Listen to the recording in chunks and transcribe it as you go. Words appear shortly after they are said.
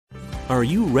Are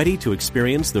you ready to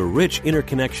experience the rich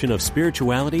interconnection of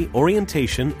spirituality,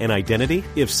 orientation, and identity?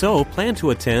 If so, plan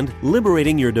to attend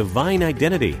Liberating Your Divine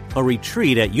Identity, a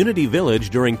retreat at Unity Village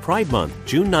during Pride Month,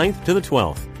 June 9th to the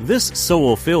 12th. This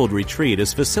soul-filled retreat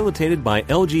is facilitated by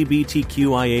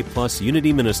LGBTQIA+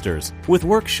 Unity ministers, with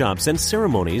workshops and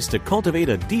ceremonies to cultivate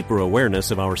a deeper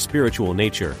awareness of our spiritual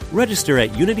nature. Register at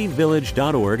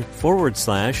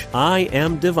unityvillage.org/I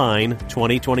Am Divine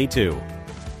 2022.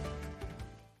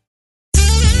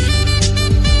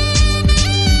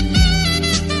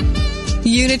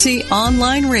 Unity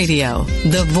Online Radio,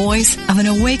 the voice of an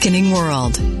awakening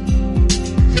world.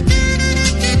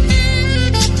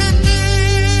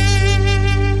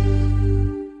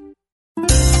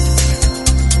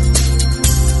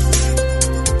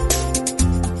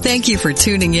 Thank you for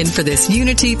tuning in for this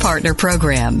Unity Partner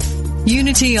Program.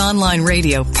 Unity Online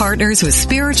Radio partners with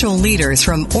spiritual leaders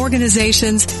from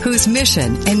organizations whose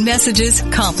mission and messages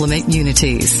complement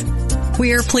Unity's.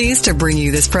 We are pleased to bring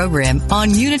you this program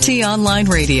on Unity Online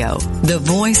Radio, the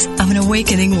voice of an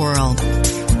awakening world.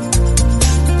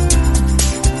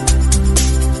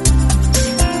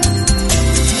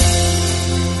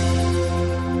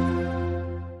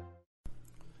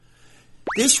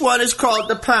 This one is called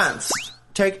The Pants.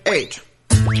 Take 8.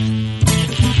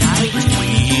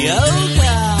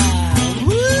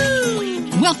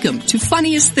 Welcome to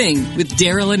Funniest Thing with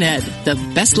Daryl and Ed, the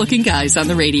best-looking guys on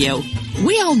the radio.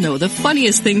 We all know the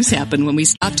funniest things happen when we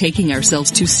stop taking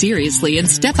ourselves too seriously and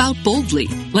step out boldly,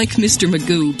 like Mr.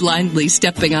 Magoo blindly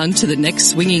stepping onto the next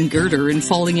swinging girder and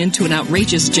falling into an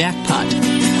outrageous jackpot.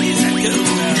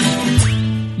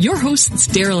 Your hosts,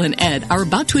 Daryl and Ed, are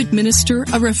about to administer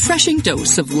a refreshing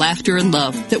dose of laughter and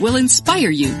love that will inspire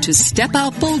you to step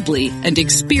out boldly and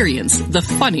experience the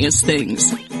funniest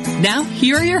things. Now,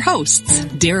 here are your hosts,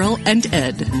 Daryl and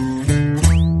Ed.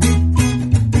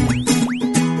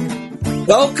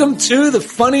 Welcome to The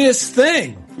Funniest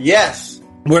Thing. Yes.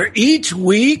 Where each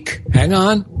week, hang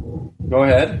on. Go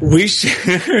ahead. We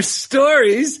share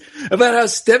stories about how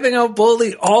stepping out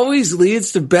boldly always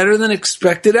leads to better than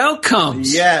expected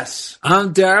outcomes. Yes.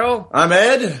 I'm Daryl. I'm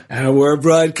Ed. And we're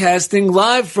broadcasting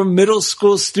live from Middle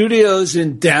School Studios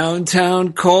in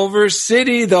downtown Culver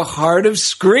City, the heart of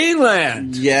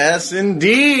Screenland. Yes,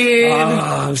 indeed. Oh,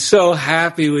 I'm so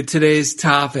happy with today's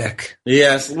topic.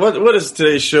 Yes. What is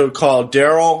today's show called,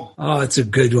 Daryl? Oh, it's a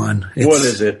good one. What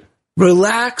is it?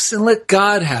 Relax and let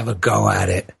God have a go at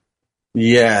it.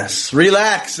 Yes.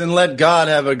 Relax and let God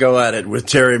have a go at it with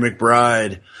Terry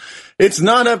McBride. It's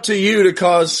not up to you to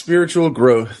cause spiritual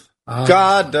growth.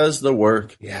 God does the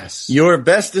work. Yes. Your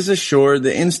best is assured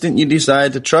the instant you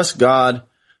decide to trust God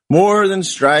more than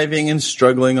striving and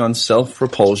struggling on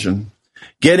self-propulsion.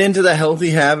 Get into the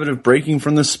healthy habit of breaking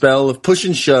from the spell of push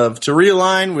and shove to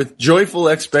realign with joyful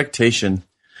expectation.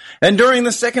 And during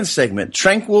the second segment,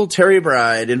 Tranquil Terry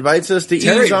Bride invites us to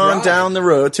ease on down the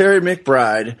road. Terry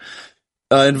McBride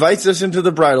invites us into the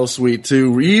bridal suite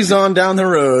to ease on down the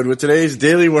road with today's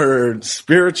daily word,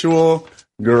 spiritual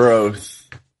growth.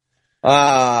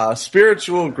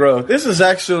 Spiritual growth. This is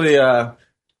actually, the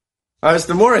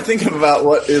more I think about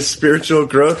what is spiritual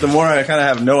growth, the more I kind of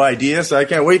have no idea. So I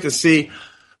can't wait to see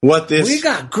what this we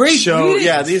got great show. Readings.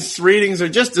 Yeah, these readings are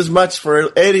just as much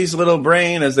for Eddie's little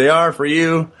brain as they are for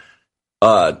you.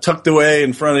 Tucked away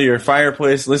in front of your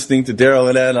fireplace, listening to Daryl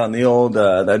and Ed on the old,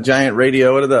 that giant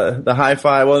radio. What are the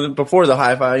hi-fi? Well, before the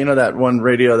hi-fi, you know that one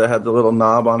radio that had the little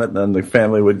knob on it, and then the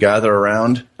family would gather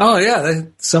around? Oh, yeah.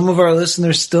 Some of our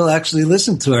listeners still actually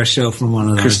listen to our show from one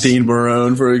of those. Christine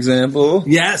Barone, for example.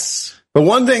 Yes. But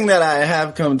one thing that I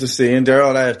have come to see, and Daryl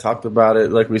and I have talked about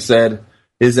it, like we said,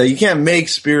 is that you can't make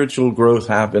spiritual growth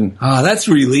happen. Oh, that's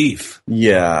relief.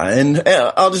 Yeah, and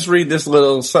I'll just read this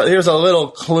here's a little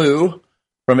clue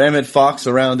from Emmett Fox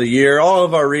around the year. All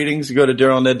of our readings, you go to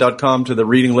DarylNed.com to the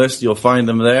reading list. You'll find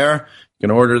them there. You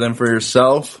can order them for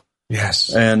yourself.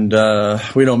 Yes. And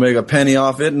we don't make a penny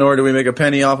off it, nor do we make a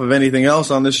penny off of anything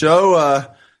else on the show.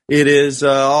 It is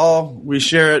all, we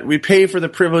share it. We pay for the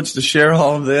privilege to share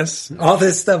all of this. All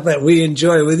this stuff that we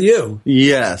enjoy with you.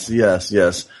 Yes.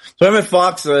 So Emmett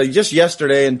Fox, just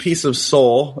yesterday in Piece of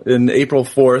Soul, in April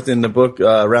 4th, in the book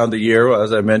Around the Year,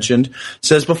 as I mentioned,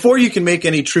 says, before you can make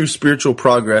any true spiritual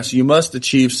progress, you must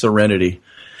achieve serenity.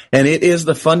 And it is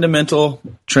the fundamental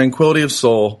tranquility of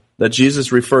soul that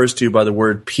Jesus refers to by the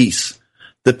word peace.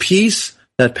 The peace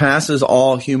that passes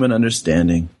all human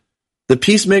understanding. The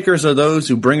peacemakers are those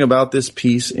who bring about this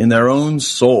peace in their own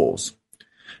souls.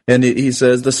 And he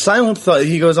says,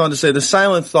 he goes on to say, the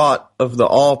silent thought of the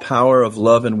all power of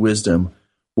love and wisdom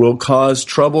will cause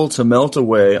trouble to melt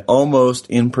away almost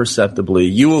imperceptibly.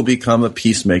 You will become a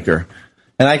peacemaker.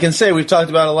 And I can say, we've talked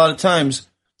about a lot of times,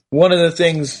 one of the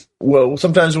things, well,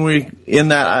 sometimes when we in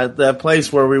that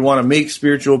place where we want to make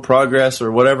spiritual progress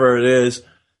or whatever it is,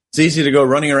 it's easy to go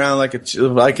running around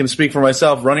I can speak for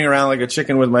myself, running around like a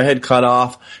chicken with my head cut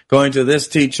off, going to this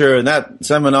teacher and that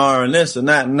seminar and this and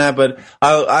that and that. But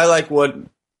I like what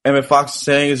Emmett Fox is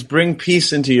saying is bring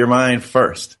peace into your mind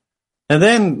first. And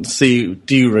then see,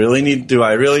 do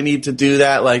I really need to do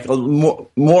that? Like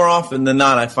more often than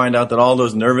not, I find out that all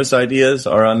those nervous ideas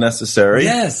are unnecessary.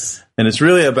 Yes. And it's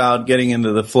really about getting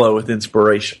into the flow with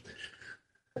inspiration.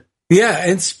 Yeah,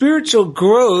 and spiritual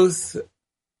growth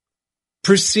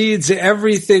precedes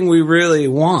everything we really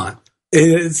want.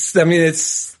 He's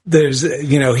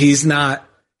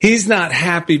not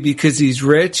happy because he's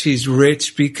rich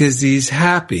because he's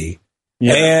happy.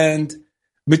 Yeah. And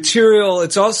material,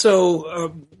 it's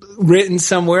also written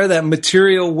somewhere that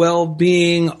material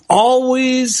well-being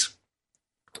always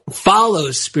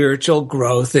follows spiritual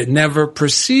growth. It never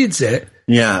precedes it.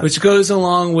 Yeah. Which goes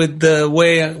along with the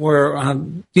way where,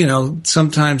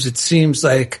 sometimes it seems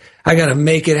like I got to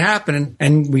make it happen.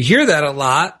 And we hear that a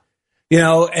lot,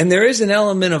 and there is an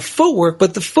element of footwork,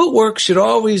 but the footwork should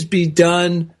always be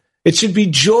done. It should be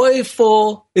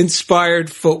joyful,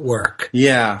 inspired footwork.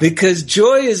 Yeah. Because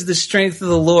joy is the strength of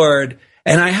the Lord.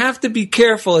 And I have to be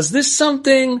careful. Is this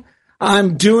something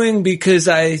I'm doing because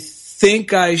I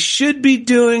think I should be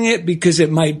doing it because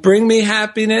it might bring me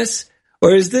happiness?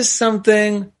 Or is this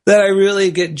something that I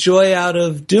really get joy out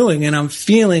of doing and I'm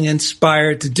feeling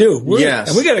inspired to do? Yes.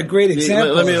 And we got a great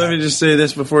example. Let me just say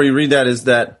this before you read that, is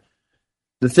that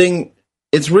the thing,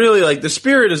 it's really like the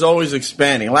spirit is always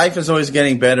expanding. Life is always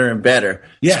getting better and better.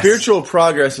 Yes. Spiritual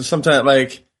progress is sometimes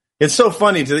like, it's so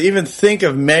funny to even think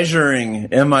of measuring,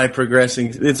 am I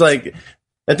progressing? It's like,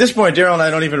 at this point, Daryl and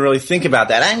I don't even really think about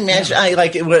that.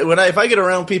 If I get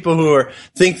around people who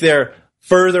think they're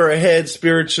further ahead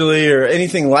spiritually or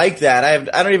anything like that,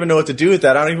 I don't even know what to do with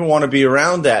that. I don't even want to be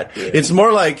around that. Yeah. It's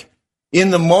more like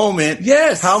in the moment,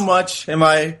 yes. How much am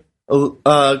I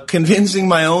convincing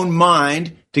my own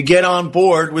mind to get on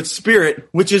board with spirit,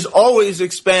 which is always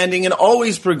expanding and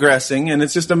always progressing, and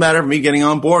it's just a matter of me getting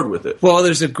on board with it. Well,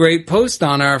 there's a great post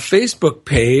on our Facebook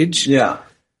page. Yeah.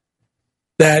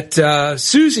 That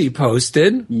Susie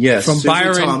posted. Yes. From Susie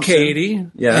Byron Thompson. Katie.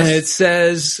 Yes. And it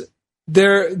says,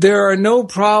 There are no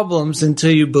problems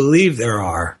until you believe there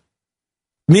are.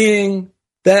 Meaning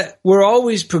that we're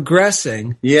always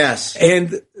progressing. Yes.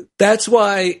 And that's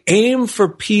why aim for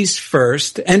peace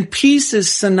first. And peace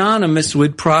is synonymous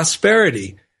with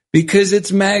prosperity because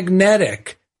it's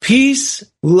magnetic. Peace,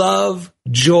 love,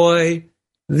 joy.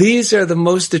 These are the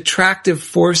most attractive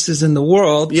forces in the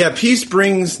world. Yeah, peace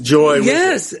brings joy.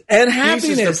 Yes, with it. And happiness.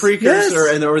 Peace is the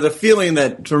precursor, or the feeling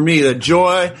that, for me, the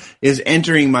joy is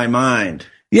entering my mind.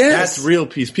 Yes. That's real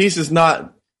peace. Peace is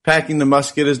not packing the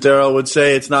musket, as Daryl would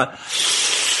say. It's not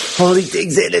holding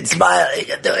things in and smiling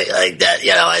and doing like that,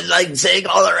 and like saying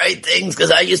all the right things,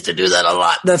 because I used to do that a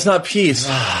lot. That's not peace.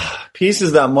 Peace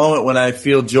is that moment when I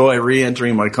feel joy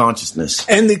re-entering my consciousness.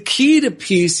 And the key to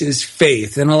peace is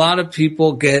faith. And a lot of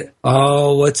people get,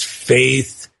 what's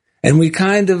faith? And we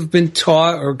kind of been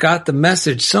taught or got the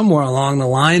message somewhere along the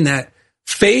line that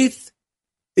faith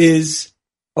is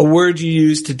a word you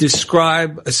use to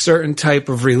describe a certain type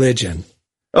of religion.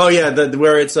 Oh, yeah,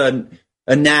 where it's a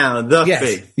noun,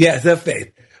 faith. Yeah, the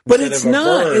faith. But it's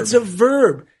not. It's a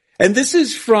verb. And this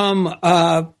is from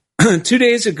 2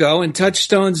 days ago in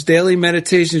Touchstone's Daily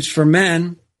Meditations for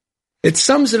Men. It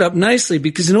sums it up nicely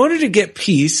because in order to get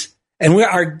peace, and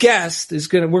our guest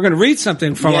we're going to read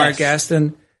something from our guest,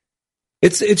 and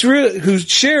it's really who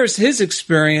shares his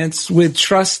experience with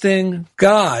trusting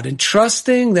God and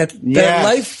trusting that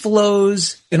life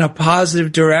flows in a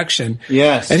positive direction.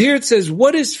 Yes. And here it says,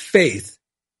 what is faith?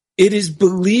 It is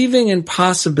believing in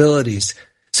possibilities.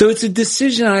 So it's a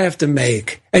decision I have to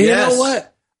make. And you know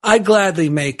what? I gladly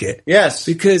make it. Yes.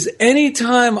 Because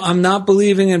anytime I'm not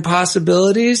believing in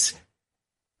possibilities,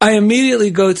 I immediately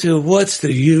go to, what's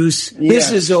the use? Yes.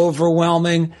 This is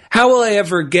overwhelming. How will I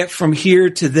ever get from here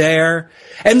to there?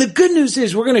 And the good news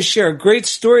is we're going to share a great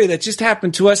story that just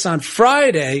happened to us on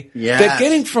Friday. Yes. That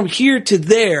getting from here to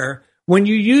there, when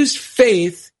you use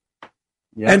faith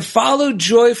and follow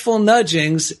joyful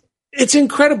nudgings, it's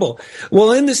incredible.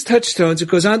 Well, in this Touchstones, it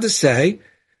goes on to say,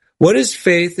 what is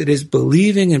faith? It is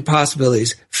believing in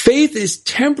possibilities. Faith is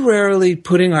temporarily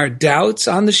putting our doubts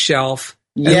on the shelf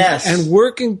and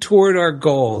working toward our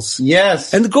goals.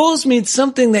 Yes. And the goals mean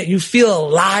something that you feel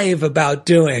alive about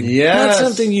doing. Yes. Not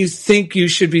something you think you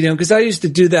should be doing, because I used to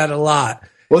do that a lot.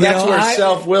 Well, that's where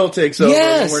self-will takes over.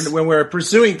 Yes. When we're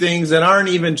pursuing things that aren't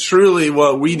even truly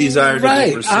what we desire to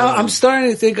be pursuing. I'm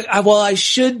starting to think, well, I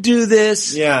should do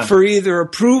this for either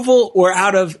approval or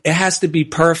out of, it has to be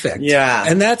perfect. Yeah.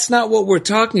 And that's not what we're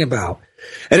talking about.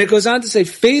 And it goes on to say,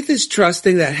 faith is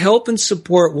trusting that help and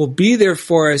support will be there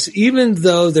for us even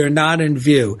though they're not in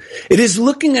view. It is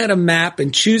looking at a map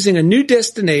and choosing a new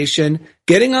destination,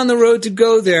 getting on the road to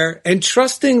go there, and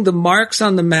trusting the marks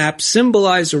on the map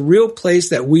symbolize a real place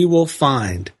that we will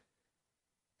find.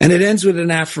 And it ends with an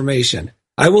affirmation.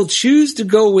 I will choose to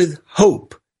go with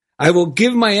hope. I will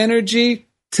give my energy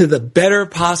to the better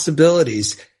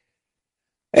possibilities.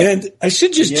 And I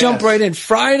should just jump right in.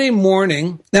 Friday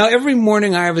morning. Now, every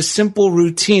morning I have a simple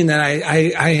routine that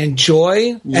I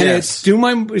enjoy. Yes.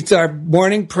 And it's our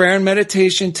morning prayer and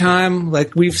meditation time,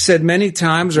 like we've said many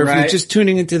times, or if you're just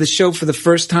tuning into the show for the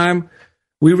first time,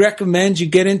 we recommend you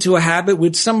get into a habit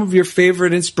with some of your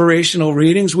favorite inspirational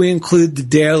readings. We include the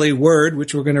Daily Word,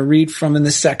 which we're going to read from in the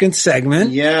second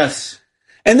segment. Yes.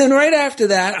 And then right after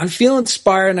that, I'm feeling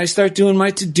inspired and I start doing my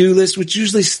to-do list, which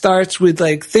usually starts with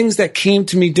like things that came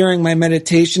to me during my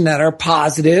meditation that are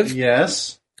positive.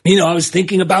 Yes. You know, I was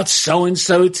thinking about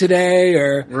so-and-so today,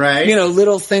 or, you know,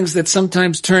 little things that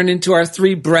sometimes turn into our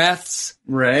 3 breaths.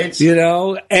 Right. You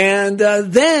know, and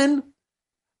then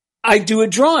I do a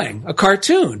drawing, a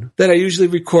cartoon that I usually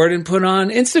record and put on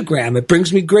Instagram. It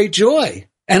brings me great joy.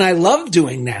 And I love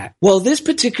doing that. Well, this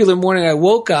particular morning I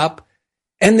woke up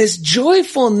and this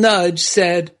joyful nudge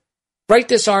said, write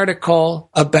this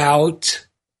article about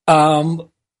how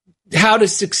to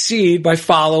succeed by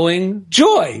following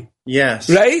joy.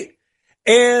 Yes. Right?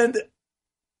 And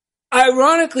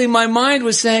ironically, my mind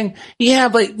was saying, yeah,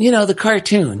 but, you know, the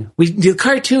cartoon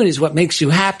is what makes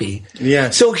you happy.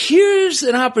 Yes. So here's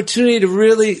an opportunity to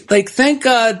really, like, thank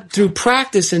God through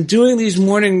practice and doing these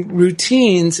morning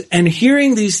routines and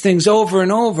hearing these things over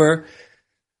and over,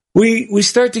 we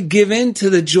start to give in to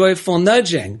the joyful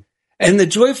nudging. And the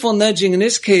joyful nudging in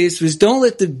this case was, don't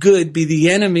let the good be the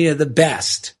enemy of the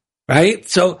best, right?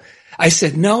 So I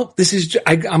said, no,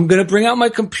 I'm going to bring out my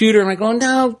computer. And I go,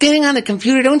 no, getting on the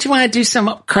computer, don't you want to do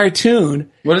some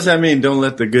cartoon? What does that mean? Don't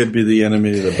let the good be the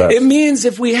enemy of the best. It means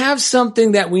if we have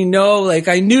something that we know, like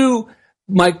I knew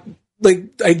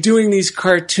doing these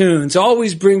cartoons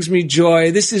always brings me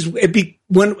joy.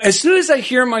 As soon as I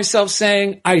hear myself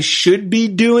saying I should be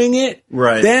doing it,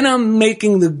 then I'm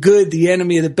making the good the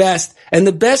enemy of the best. And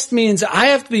the best means I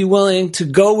have to be willing to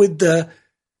go with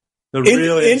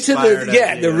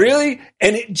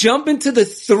jump into the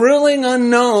thrilling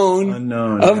unknown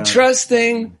of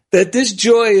trusting that this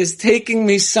joy is taking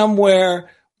me somewhere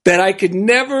that I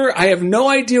have no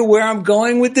idea where I'm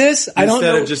going with this. I don't know.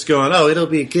 Instead of just going, oh, it'll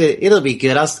be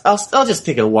good. I'll just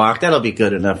take a walk. That'll be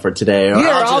good enough for today. Or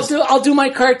I'll do my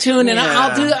cartoon and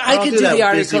I can do the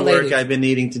article later. Work I've been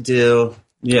needing to do.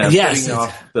 Yeah. Yes.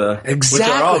 Which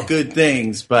are all good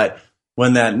things, but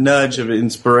when that nudge of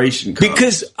inspiration comes.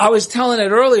 Because I was telling it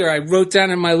earlier, I wrote down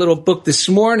in my little book this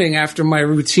morning after my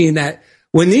routine that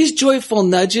when these joyful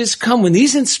nudges come, when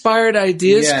these inspired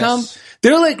ideas come,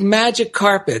 they're like magic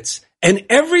carpets. And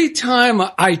every time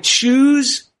I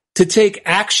choose to take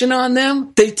action on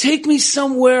them, they take me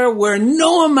somewhere where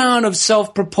no amount of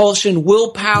self-propulsion,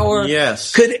 willpower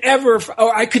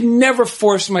I could never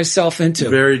force myself into.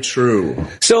 Very true.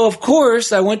 So of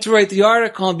course I went to write the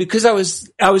article, and because I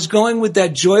was going with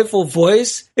that joyful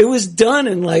voice, it was done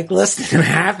in like less than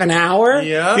half an hour.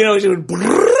 Yeah. You know, it would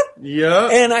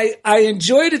and I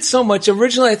enjoyed it so much.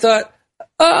 Originally I thought,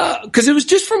 because it was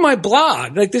just for my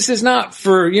blog. Like, this is not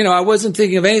for, I wasn't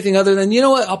thinking of anything other than, you know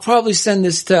what, I'll probably send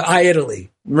this to iItaly.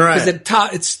 Right. Because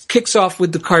it kicks off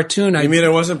with the cartoon. You mean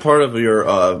it wasn't part of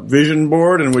your vision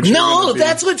board in which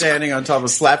that's what's standing on top of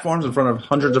platforms in front of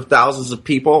hundreds of thousands of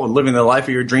people and living the life of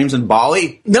your dreams in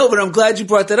Bali? No, but I'm glad you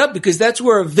brought that up, because that's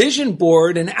where a vision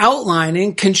board and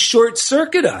outlining can short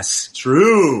circuit us.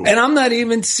 True. And I'm not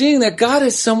even seeing that God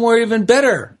is somewhere even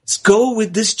better. Let's go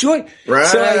with this joy. Right.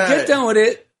 So I get done with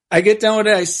it.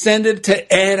 I send it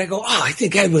to Ed. I go, I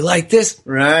think Ed would like this.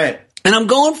 Right. And I'm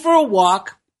going for a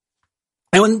walk.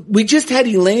 And when we just had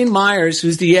Elaine Myers,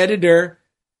 who's the editor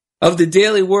of the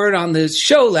Daily Word, on the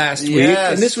show last week.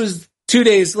 And this was 2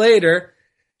 days later.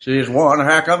 She's one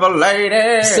heck of a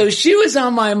lady. So she was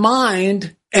on my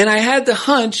mind, and I had the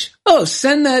hunch,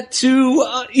 send that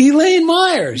to Elaine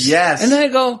Myers. Yes. And then I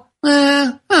go,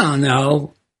 I don't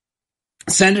know.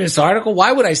 Send her this article?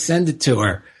 Why would I send it to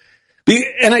her?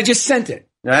 And I just sent it.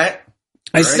 Right.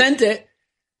 I sent it,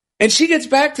 and she gets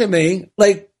back to me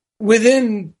like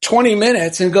within 20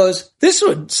 minutes and goes, this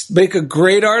would make a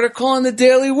great article on the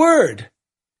Daily Word.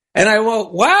 And I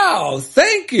went, wow,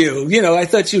 thank you. You know, I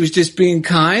thought she was just being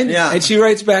kind. Yeah. And she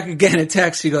writes back again in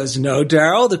text. She goes, no,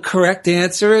 Daryl, the correct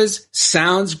answer is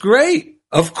sounds great.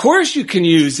 Of course you can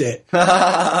use it.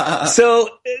 So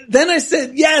then I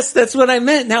said, yes, that's what I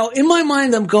meant. Now, in my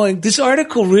mind, I'm going, this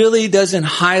article really doesn't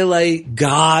highlight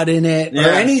God in it or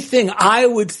anything I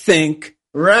would think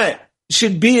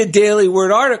should be a Daily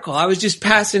Word article. I was just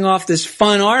passing off this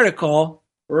fun article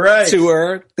to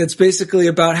her that's basically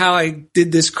about how I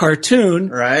did this cartoon.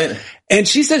 Right. And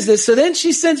she says this. So then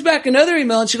she sends back another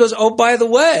email and she goes, oh, by the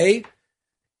way,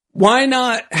 why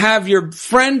not have your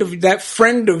friend of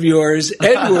yours,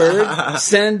 Edward,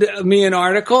 send me an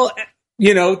article,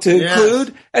 you know, to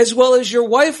include, as well as your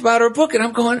wife about her book. And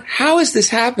I'm going, how is this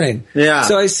happening? Yeah.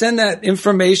 So I send that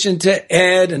information to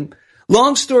Ed. And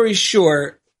long story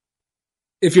short,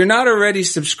 if you're not already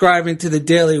subscribing to the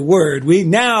Daily Word, we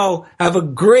now have a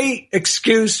great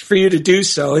excuse for you to do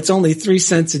so. It's only 3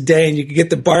 cents a day, and you can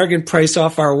get the bargain price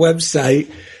off our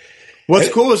website. What's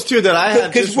cool is, too, that I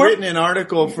had just written an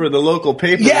article for the local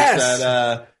paper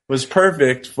that was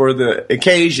perfect for the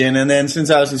occasion. And then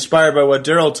since I was inspired by what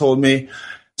Daryl told me,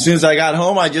 as soon as I got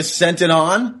home, I just sent it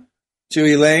on to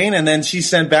Elaine. And then she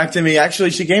sent back to me. Actually,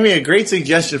 she gave me a great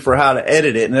suggestion for how to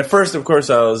edit it. And at first, of course,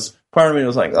 part of me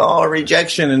was like, oh,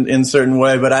 rejection in certain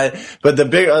way. But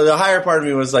the higher part of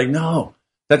me was like, no,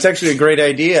 that's actually a great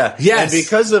idea. Yes. And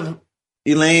because of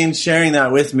Elaine sharing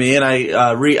that with me, and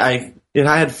I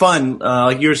had fun,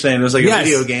 like you were saying, it was like a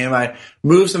video game. I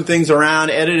moved some things around,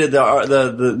 edited the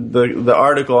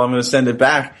article. I'm going to send it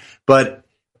back, but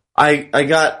I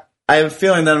have a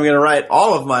feeling that I'm going to write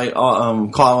all of my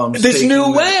columns this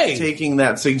new way, taking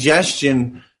that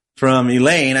suggestion from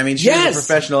Elaine. I mean, she's a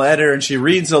professional editor, and she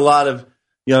reads a lot of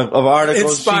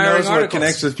articles. Inspiring she knows what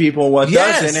connects with people and what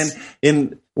doesn't. And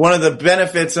in one of the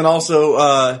benefits, and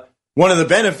also one of the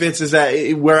benefits is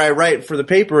that where I write for the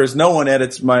paper is no one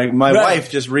edits. My wife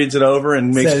just reads it over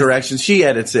and makes corrections. She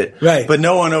edits it. Right. But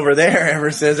no one over there ever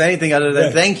says anything other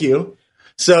than thank you.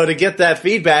 So to get that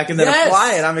feedback and then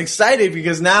apply it, I'm excited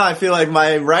because now I feel like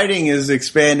my writing is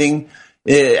expanding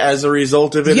as a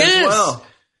result of it as well.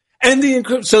 And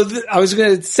I was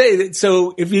going to say that.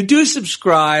 So if you do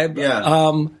subscribe,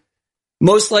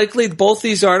 most likely both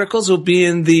these articles will be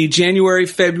in the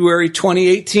January-February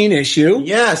 2018 issue.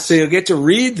 Yes. So you'll get to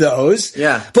read those.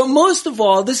 Yeah. But most of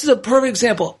all, this is a perfect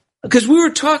example because we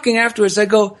were talking afterwards. I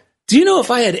go, do you know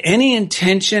if I had any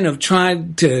intention of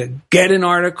trying to get an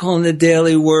article in the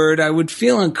Daily Word, I would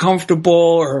feel uncomfortable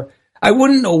or I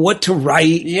wouldn't know what to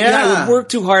write. Yeah. I would work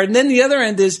too hard. And then the other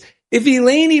end is if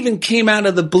Elaine even came out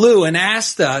of the blue and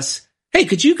asked us, hey,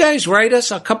 could you guys write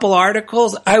us a couple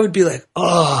articles? I would be like,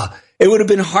 oh, it would have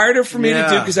been harder for me to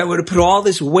do because I would have put all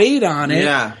this weight on it.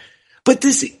 Yeah. But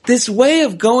this way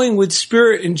of going with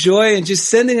spirit and joy and just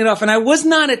sending it off, and I was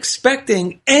not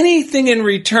expecting anything in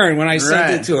return when I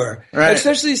sent it to her,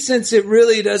 especially since it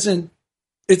really doesn't.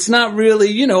 It's not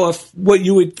really, what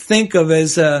you would think of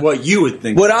as what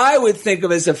I would think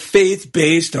of as a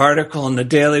faith-based article in the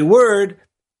Daily Word.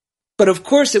 But of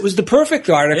course, it was the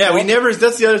perfect article. Yeah,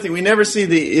 that's the other thing. We never see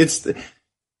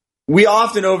we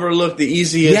often overlook the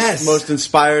easiest, most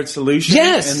inspired solution,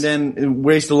 and then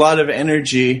waste a lot of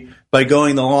energy by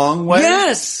going the long way,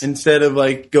 instead of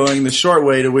like going the short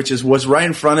way, to which is what's right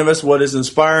in front of us, what is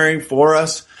inspiring for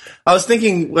us. I was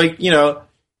thinking,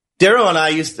 Daryl and I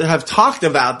used to have talked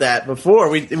about that before.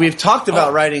 We've talked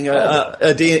about writing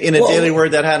a Daily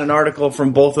Word that had an article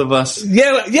from both of us.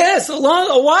 Yeah, yes, a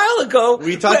while ago.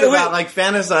 We talked about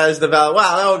fantasized about,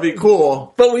 wow, that would be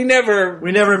cool. But we never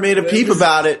made a peep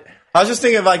about it. I was just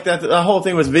thinking like that. The whole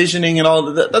thing was visioning and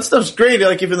all that stuff's great.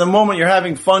 Like if in the moment you're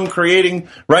having fun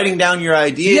writing down your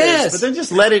ideas, but then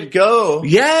just let it go.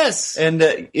 Yes, and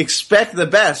expect the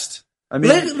best. I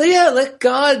mean, let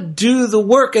God do the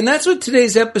work. And that's what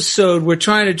today's episode we're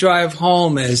trying to drive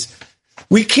home is.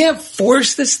 We can't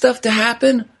force this stuff to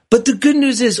happen, but the good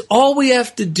news is all we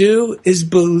have to do is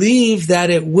believe that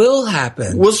it will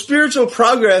happen. Well, spiritual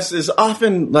progress is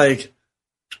often like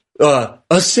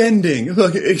ascendant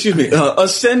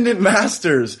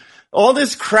masters. All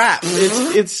this crap.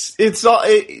 It's all.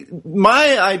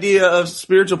 My idea of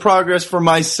spiritual progress for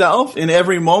myself in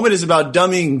every moment is about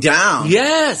dumbing down.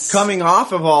 Yes. Coming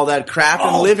off of all that crap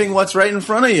and living what's right in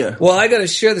front of you. Well, I got to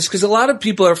share this because a lot of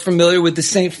people are familiar with the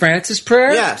St. Francis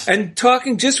prayer. Yes. And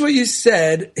talking just what you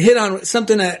said hit on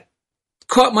something that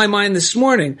caught my mind this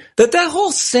morning. That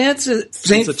whole St.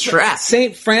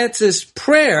 Francis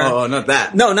prayer. Oh, not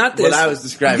that. No, not this. What I was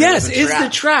describing. Yes, is the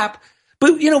trap.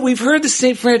 But, we've heard the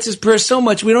St. Francis prayer so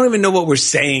much, we don't even know what we're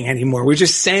saying anymore. We're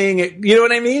just saying it. You know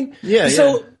what I mean? Yeah.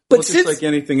 So But it's like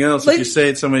anything else. If you say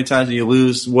it so many times and you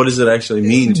lose, what does it actually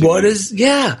mean to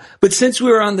you? But since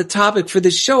we were on the topic for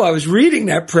this show, I was reading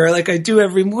that prayer like I do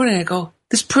every morning. I go,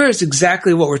 this prayer is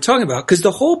exactly what we're talking about. Because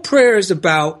the whole prayer is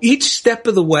about each step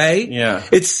of the way. Yeah.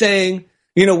 It's saying,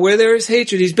 where there is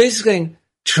hatred, he's basically saying,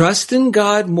 trust in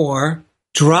God more,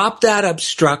 drop that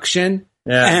obstruction,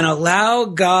 and allow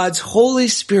God's Holy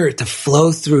Spirit to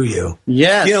flow through you.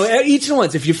 Yes. Each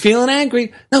one, if you're feeling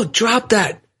angry, no, drop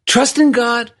that. Trust in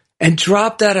God and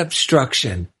drop that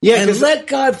obstruction. Yeah. And let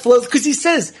God flow. Because he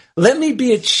says, let me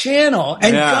be a channel.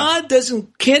 And God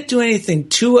can't do anything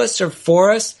to us or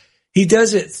for us. He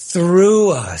does it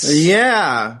through us.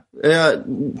 Yeah.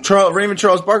 Raymond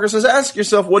Charles Barker says, ask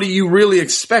yourself, what do you really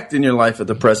expect in your life at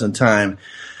the present time?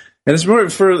 And it's more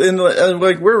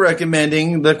like we're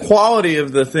recommending the quality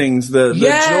of the things, the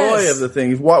joy of the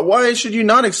things. Why should you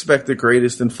not expect the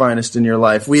greatest and finest in your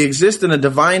life? We exist in a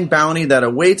divine bounty that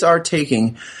awaits our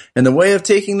taking, and the way of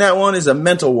taking that one is a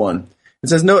mental one. It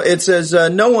says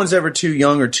no one's ever too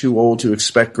young or too old to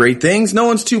expect great things. No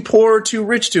one's too poor or too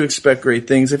rich to expect great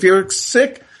things. If you're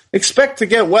sick, expect to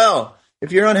get well.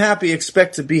 If you're unhappy,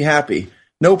 expect to be happy.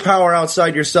 No power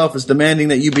outside yourself is demanding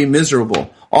that you be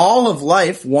miserable. All of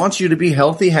life wants you to be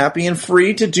healthy, happy, and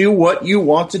free to do what you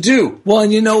want to do. Well,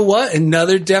 and you know what?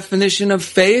 Another definition of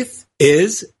faith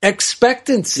is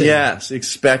expectancy. Yes,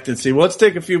 expectancy. Well, let's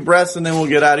take a few breaths and then we'll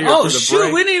get out of here. Oh, shoot,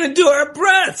 break. We didn't even do our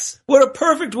breaths. What a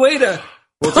perfect way to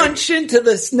punch into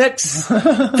this next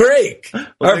break.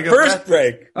 Our first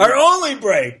break. Our only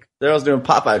break. Daryl's doing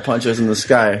Popeye punches in the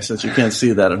sky, since you can't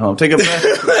see that at home. Take a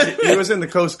breath. He was in the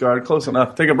Coast Guard, close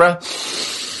enough. Take a breath.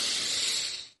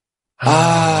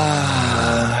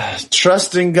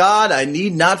 Trust in God, I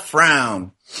need not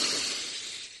frown.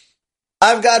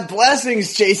 I've got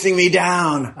blessings chasing me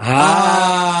down.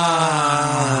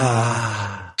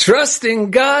 Trust in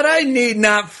God, I need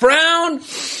not frown.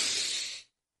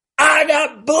 I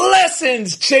got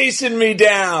blessings chasing me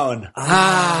down.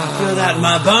 I feel that in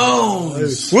my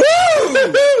bones.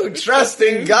 Woo! Trust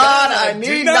in God, I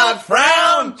need not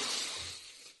frown.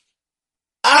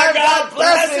 I got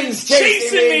blessings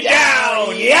chasing me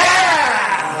down.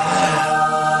 Yeah!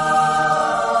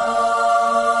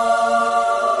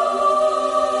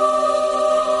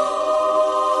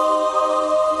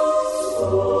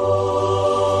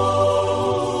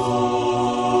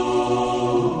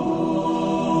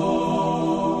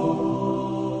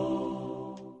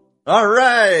 All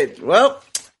right. Well,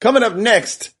 coming up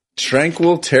next,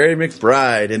 Tranquil Terry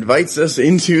McBride invites us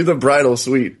into the bridal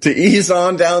suite to ease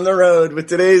on down the road with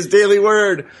today's daily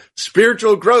word,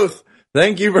 spiritual growth.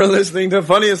 Thank you for listening to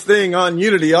Funniest Thing on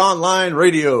Unity Online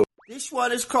Radio. This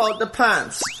one is called The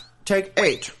Pants. Take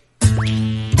 8.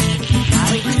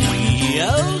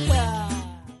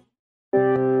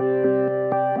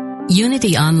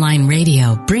 Unity Online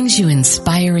Radio brings you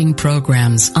inspiring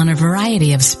programs on a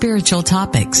variety of spiritual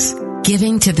topics.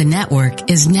 Giving to the network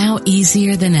is now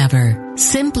easier than ever.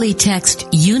 Simply text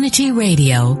Unity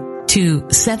Radio to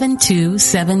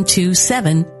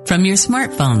 72727 from your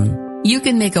smartphone. You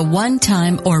can make a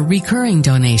one-time or recurring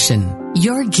donation.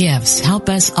 Your gifts help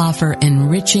us offer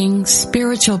enriching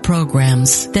spiritual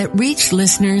programs that reach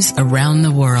listeners around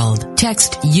the world.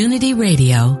 Text Unity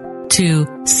Radio to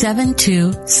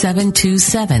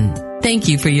 72727. Thank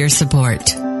you for your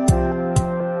support.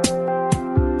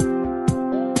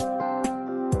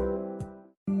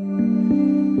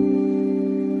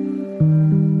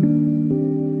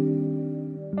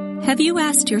 Have you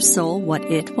asked your soul what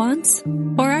it wants?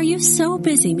 Or are you so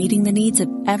busy meeting the needs of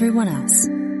everyone else?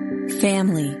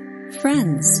 Family,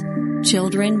 friends,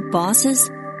 children, bosses,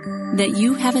 that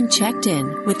you haven't checked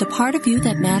in with the part of you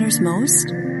that matters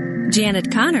most?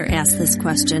 Janet Connor asked this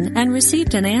question and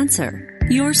received an answer.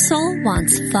 Your soul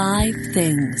wants 5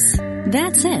 things.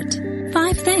 That's it.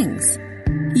 5 things.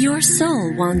 Your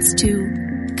soul wants to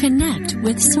connect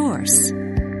with Source,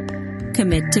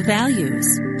 commit to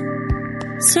values,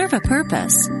 serve a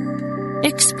purpose,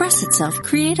 express itself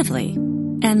creatively,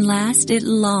 and last, it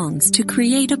longs to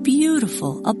create a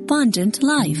beautiful, abundant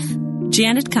life.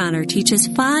 Janet Connor teaches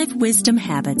 5 wisdom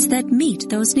habits that meet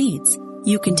those needs.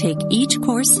 You can take each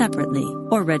course separately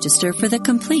or register for the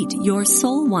complete Your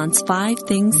Soul Wants 5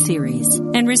 Things series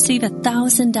and receive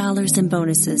 $1,000 in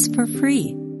bonuses for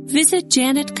free. Visit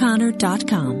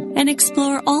janetconnor.com and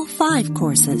explore all 5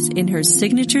 courses in her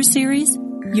signature series,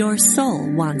 Your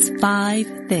Soul Wants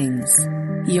 5 Things.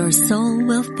 Your soul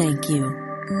will thank you.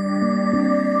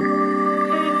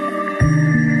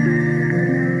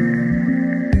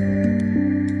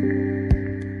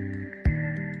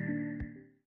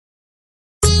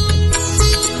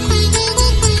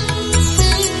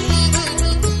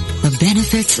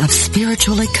 benefits of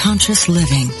spiritually conscious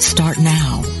living start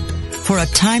now. For a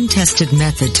time-tested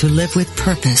method to live with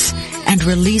purpose and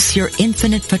release your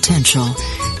infinite potential,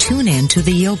 tune in to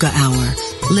the Yoga Hour,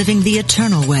 Living the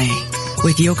Eternal Way,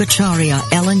 with Yogacharya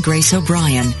Ellen Grace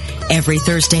O'Brien, every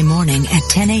Thursday morning at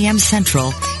 10 a.m.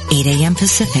 Central, 8 a.m.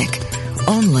 Pacific,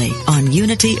 only on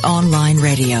Unity Online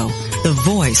Radio, the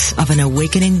voice of an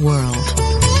awakening world.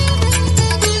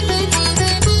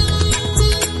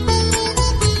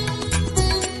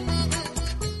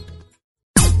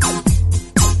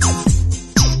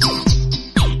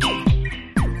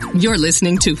 You're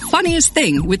listening to Funniest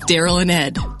Thing with Daryl and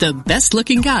Ed, the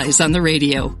best-looking guys on the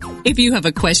radio. If you have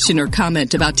a question or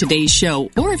comment about today's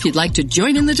show, or if you'd like to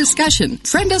join in the discussion,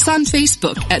 friend us on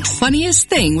Facebook at Funniest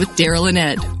Thing with Daryl and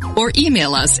Ed, or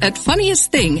email us at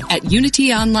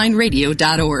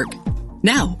funniestthing@unityonlineradio.org.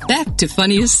 Now, back to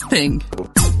Funniest Thing.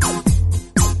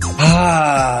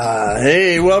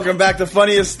 Hey, welcome back to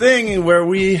Funniest Thing, where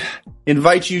we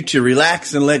invite you to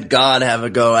relax and let God have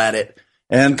a go at it.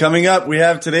 And coming up, we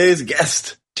have today's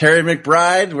guest, Terry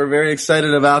McBride. We're very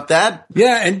excited about that.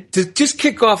 Yeah, and to just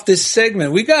kick off this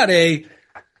segment, we got a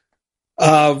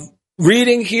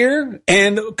reading here,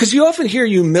 and because you often hear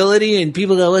humility, and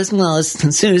people go, listen, well, as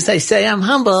soon as I say I'm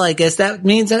humble, I guess that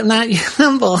means I'm not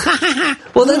humble.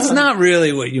 Well, that's not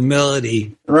really what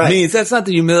humility means. That's not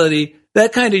the humility.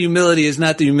 That kind of humility is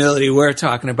not the humility we're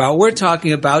talking about. We're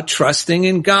talking about trusting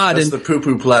in God. That's the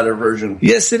poo-poo platter version.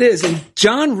 Yes, it is. And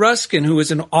John Ruskin, who was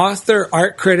an author,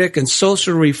 art critic, and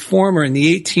social reformer in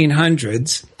the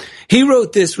 1800s, he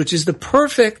wrote this, which is the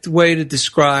perfect way to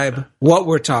describe what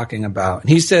we're talking about. And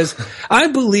he says, I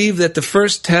believe that the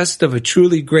first test of a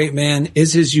truly great man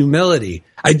is his humility.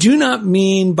 I do not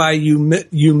mean by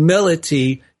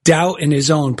humility doubt in his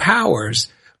own powers,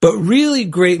 but really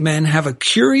great men have a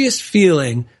curious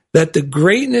feeling that the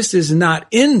greatness is not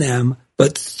in them,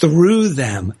 but through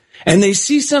them. And they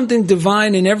see something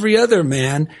divine in every other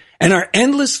man and are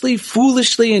endlessly,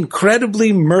 foolishly,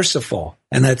 incredibly merciful.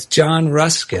 And that's John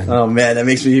Ruskin. Oh, man, that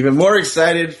makes me even more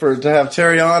excited to have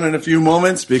Terry on in a few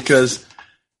moments, because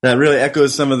that really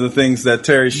echoes some of the things that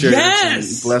Terry shares and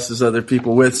blesses other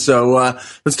people with. So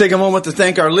let's take a moment to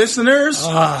thank our listeners.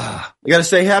 I got to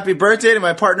say happy birthday to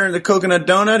my partner in the Coconut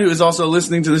Donut, who is also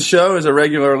listening to the show as a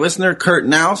regular listener, Kurt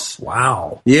Naus.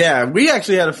 Wow. Yeah, we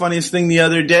actually had a funniest thing the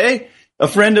other day. A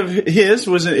friend of his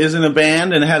is in a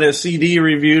band and had a CD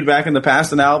reviewed back in the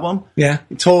past, an album. Yeah.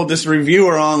 He told this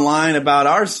reviewer online about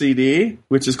our CD,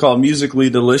 which is called Musically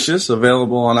Delicious,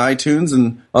 available on iTunes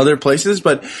and other places.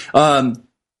 But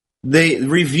they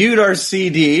reviewed our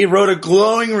CD, wrote a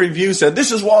glowing review, said,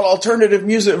 this is what alternative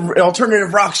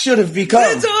rock should have become.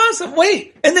 That's awesome.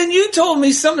 Wait, and then you told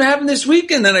me something happened this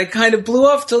weekend that I kind of blew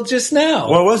off till just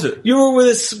now. What was it? You were with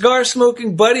a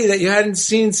cigar-smoking buddy that you hadn't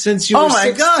seen since you were 16.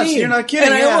 Oh, my gosh, you're not kidding.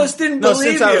 And I almost didn't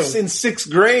believe since I was in 6th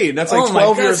grade. That's like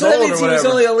 12 years old or whatever. He was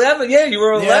only 11. Yeah, you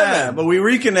were 11. Yeah, but we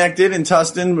reconnected in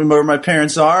Tustin, where my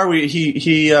parents are.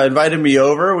 He invited me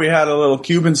over. We had a little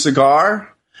Cuban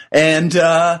cigar, and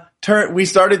we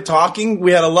started talking.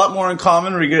 We had a lot more in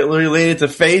common related to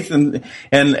faith and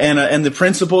the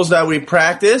principles that we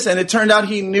practice. And it turned out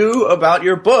he knew about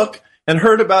your book and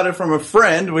heard about it from a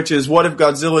friend, which is What If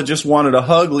Godzilla Just Wanted a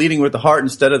Hug, Leading with the Heart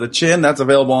Instead of the Chin. That's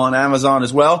available on Amazon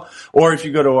as well. Or if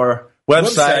you go to our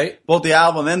website, both the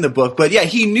album and the book. But yeah,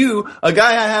 he knew, a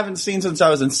guy I haven't seen since I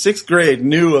was in 6th grade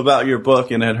knew about your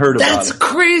book and had heard about it. That's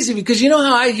crazy, because you know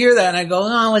how I hear that and I go,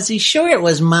 oh, was he sure it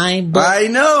was my book? I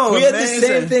know. We had the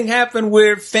same thing happen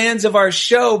where fans of our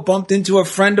show bumped into a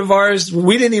friend of ours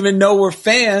we didn't even know were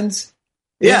fans.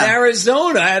 In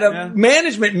Arizona, I had a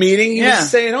management meeting. He was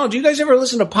saying, oh, do you guys ever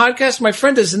listen to podcasts? My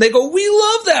friend does. And they go, we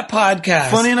love that podcast.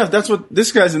 Funny enough, that's what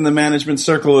this guy's in the management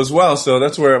circle as well. So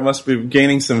that's where it must be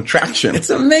gaining some traction.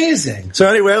 It's amazing. So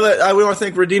anyway, we want to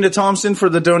thank Radina Thompson for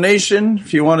the donation.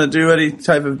 If you want to do any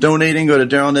type of donating, go to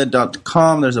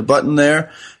darylned.com. There's a button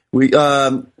there.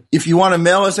 If you want to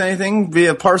mail us anything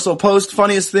via parcel post,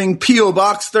 Funniest Thing, P.O.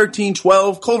 Box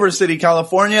 1312, Culver City,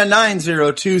 California,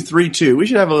 90232. We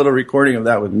should have a little recording of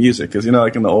that with music, because,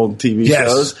 like in the old TV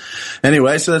shows.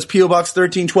 Anyway, so that's P.O. Box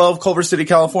 1312, Culver City,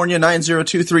 California,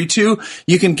 90232.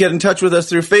 You can get in touch with us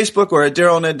through Facebook or at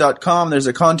darylned.com. There's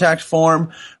a contact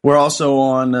form. We're also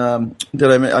on,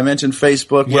 I mentioned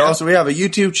Facebook. Yeah. We have a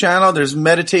YouTube channel. There's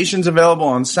meditations available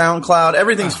on SoundCloud.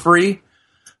 Everything's free.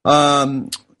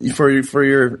 For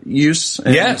your use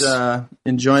and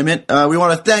enjoyment. We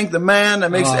want to thank the man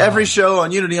that makes every show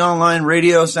on Unity Online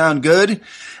Radio sound good.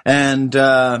 And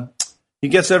he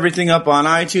gets everything up on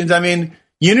iTunes. I mean,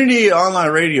 Unity Online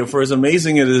Radio, for as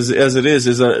amazing as it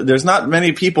is there's not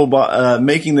many people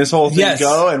making this whole thing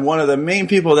go, and one of the main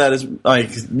people that is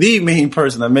like the main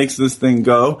person that makes this thing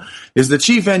go is the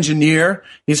chief engineer.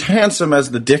 He's handsome as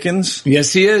the Dickens.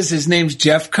 Yes, he is. His name's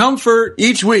Jeff Comfort.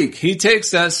 Each week, he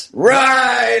takes us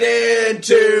right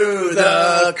into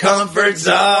the comfort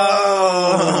zone.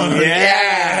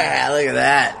 Yeah, look at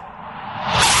that.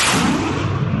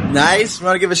 Nice. We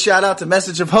want to give a shout out to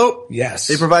Message of Hope. Yes.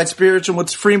 They provide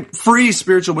free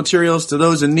spiritual materials to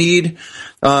those in need.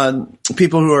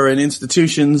 People who are in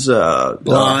institutions,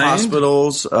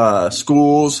 hospitals,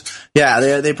 schools.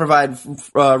 Yeah, they provide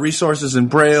resources in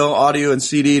Braille, audio, and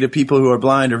CD to people who are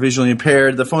blind or visually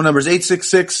impaired. The phone number is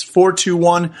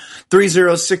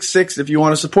 866-421-3066 if you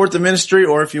want to support the ministry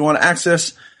or if you want to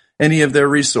access any of their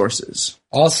resources.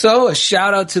 Also, a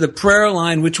shout out to the prayer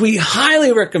line, which we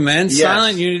highly recommend. Yes.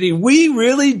 Silent Unity. We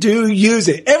really do use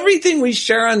it. Everything we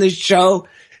share on this show,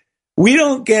 we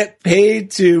don't get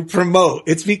paid to promote.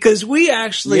 It's because we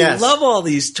actually love all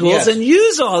these tools and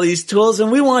use all these tools,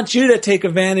 and we want you to take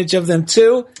advantage of them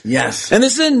too. Yes. And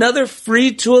this is another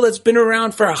free tool that's been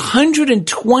around for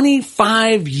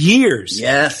 125 years.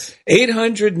 Yes.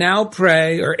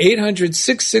 800-NOW-PRAY or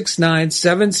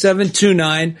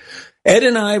 800-669-7729. Ed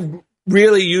and I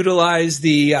really utilize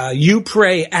the You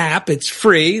Pray app. It's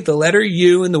free, the letter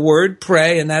U and the word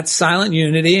pray, and that's Silent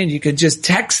Unity. And you could just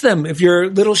text them. If you're a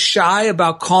little shy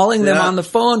about calling them on the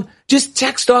phone, just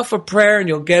text off a prayer and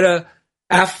you'll get a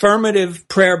affirmative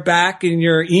prayer back in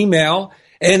your email.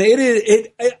 And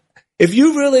if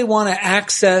you really want to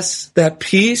access that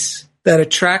peace that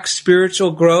attracts spiritual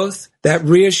growth, that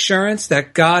reassurance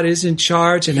that God is in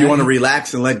charge. And you want to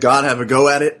relax and let God have a go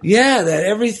at it? Yeah, that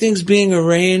everything's being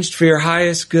arranged for your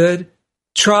highest good.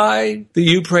 Try the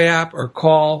You Pray app or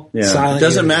call Silent. It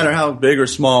doesn't matter how big or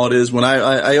small it is. When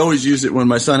I always use it when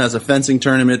my son has a fencing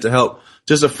tournament to help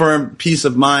just affirm peace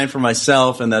of mind for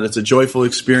myself and that it's a joyful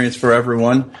experience for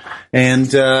everyone.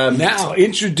 And now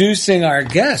introducing our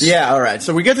guest. Yeah, all right.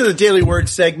 So we get to the Daily Word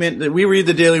segment. We read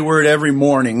the Daily Word every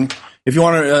morning. If you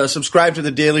want to subscribe to the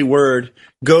Daily Word,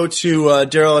 go to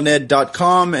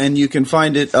DarylAndEd.com and you can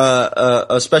find it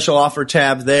a special offer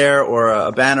tab there or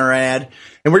a banner ad.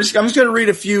 And I'm just going to read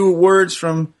a few words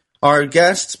from our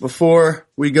guests before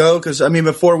we go,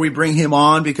 before we bring him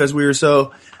on, because we were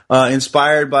so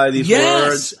inspired by these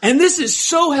words. And this is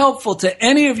so helpful to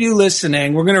any of you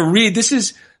listening. We're going to read. This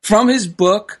is from his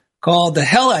book called The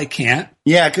Hell I Can't.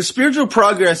 Yeah, because spiritual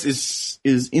progress is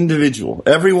individual.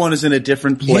 Everyone is in a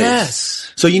different place.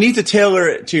 Yes. So you need to tailor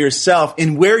it to yourself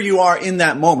in where you are in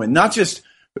that moment, not just,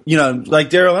 like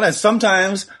Daryl and I.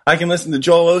 Sometimes I can listen to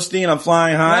Joel Osteen, I'm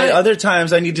flying high. Right. Other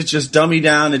times I need to just dummy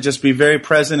down and just be very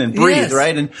present and breathe,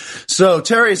 right? And so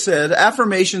Terry said,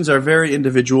 affirmations are very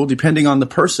individual depending on the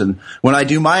person. When I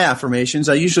do my affirmations,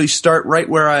 I usually start right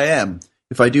where I am.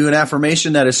 If I do an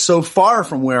affirmation that is so far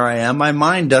from where I am, my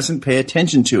mind doesn't pay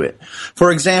attention to it. For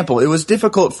example, it was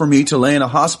difficult for me to lay in a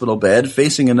hospital bed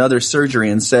facing another surgery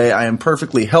and say, I am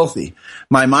perfectly healthy.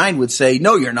 My mind would say,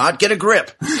 no, you're not, get a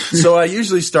grip. So I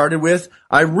usually started with,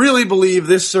 I really believe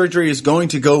this surgery is going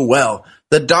to go well.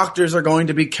 The doctors are going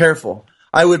to be careful.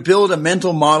 I would build a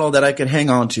mental model that I could hang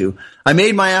on to. I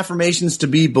made my affirmations to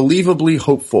be believably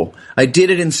hopeful. I did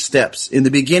it in steps. In the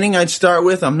beginning, I'd start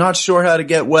with, I'm not sure how to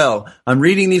get well. I'm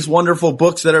reading these wonderful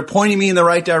books that are pointing me in the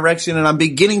right direction, and I'm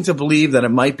beginning to believe that it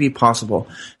might be possible.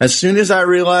 As soon as I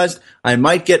realized I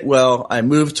might get well, I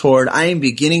moved toward, I am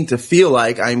beginning to feel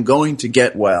like I'm going to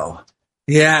get well.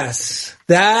 Yes,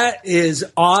 that is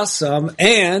awesome.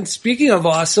 And speaking of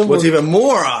awesome, what's even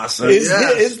more awesome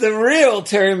is the real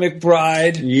Terry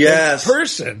McBride in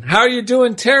person. How are you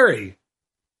doing, Terry?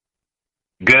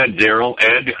 Good, Daryl.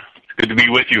 Ed, it's good to be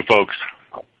with you folks.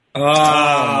 Oh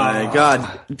my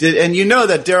God. And you know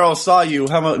that Daryl saw you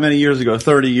how many years ago?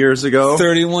 30 years ago?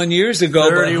 31 years ago.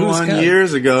 31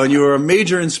 years ago. And you were a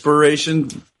major inspiration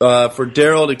for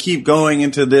Daryl to keep going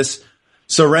into this,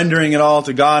 surrendering it all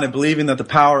to God and believing that the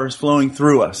power is flowing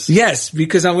through us. Yes,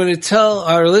 because I'm going to tell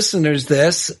our listeners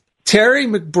this. Terry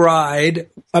McBride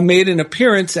made an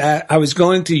appearance I was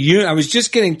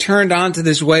just getting turned on to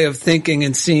this way of thinking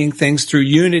and seeing things through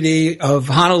Unity of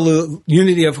Honolulu,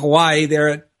 Unity of Hawaii there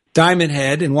at Diamond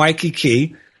Head in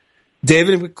Waikiki.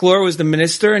 David McClure was the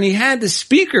minister, and he had the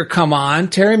speaker come on,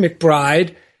 Terry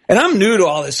McBride. And I'm new to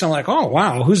all this, so I'm like, oh,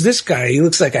 wow, who's this guy? He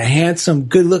looks like a handsome,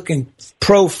 good-looking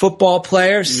pro football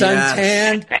player,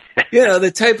 suntanned,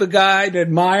 the type of guy to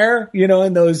admire,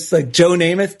 in those, like, Joe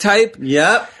Namath type.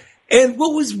 Yep. And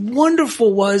what was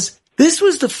wonderful was this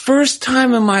was the first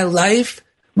time in my life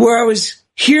where I was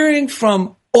hearing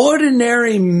from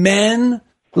ordinary men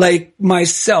like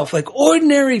myself, like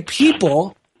ordinary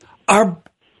people, are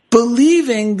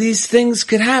believing these things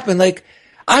could happen. Like,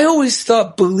 I always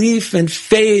thought belief and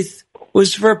faith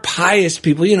was for pious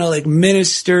people, you know, like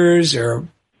ministers or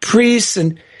priests.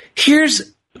 And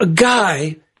here's a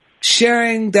guy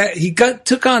sharing that he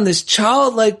took on this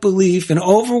childlike belief in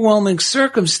overwhelming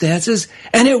circumstances,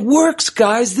 and it works,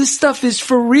 guys. This stuff is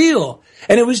for real.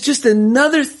 And it was just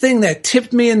another thing that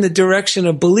tipped me in the direction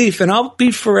of belief. And I'll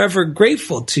be forever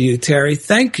grateful to you, Terry.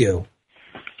 Thank you.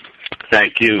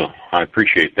 Thank you. I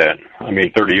appreciate that.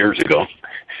 30 years ago.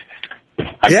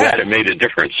 I'm glad it made a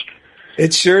difference.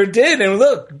 It sure did. And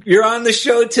look, you're on the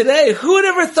show today. Who would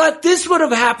ever thought this would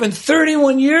have happened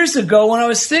 31 years ago when I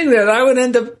was sitting there, that I would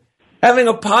end up having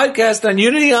a podcast on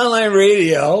Unity Online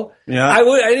Radio? Yeah. I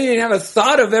didn't even have a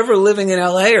thought of ever living in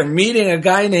LA or meeting a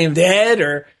guy named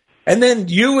Ed, and then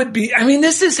you would be,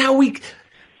 this is how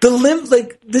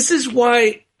this is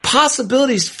why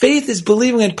possibilities, faith is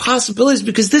believing in possibilities,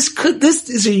 because this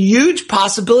is a huge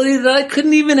possibility that I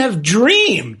couldn't even have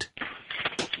dreamed.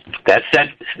 That's that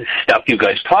stuff you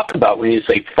guys talk about when you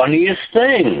say funniest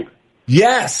thing.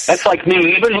 Yes. That's like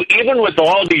me, even with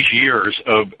all these years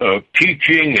of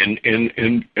teaching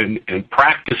and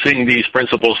practicing these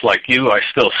principles like you, I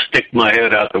still stick my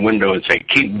head out the window and say,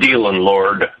 keep dealing,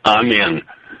 Lord. I'm in.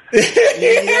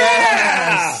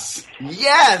 Yes.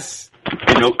 Yes.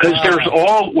 Because there's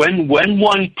when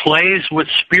one plays with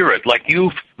spirit, like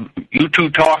you two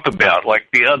talk about, like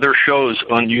the other shows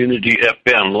on Unity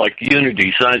FM, like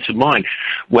Unity, Science of Mind,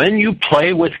 when you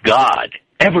play with God,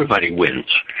 everybody wins.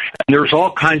 And there's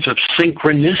all kinds of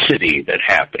synchronicity that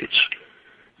happens,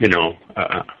 and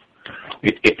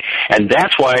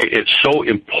that's why it's so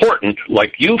important.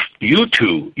 Like you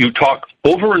two, you talk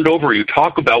over and over, you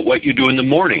talk about what you do in the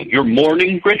morning, your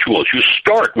morning rituals. You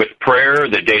start with prayer,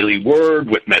 the daily word,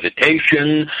 with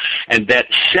meditation, and that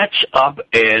sets up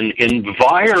an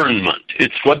environment.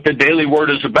 It's what the daily word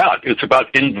is about. It's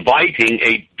about inviting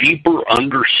a deeper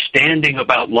understanding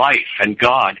about life and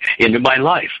God into my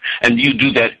life. And you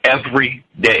do that every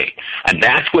day. And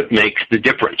that's what makes the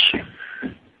difference.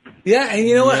 Yeah, and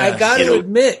you know what? I got to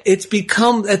admit, it's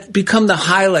become the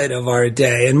highlight of our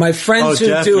day. And my friends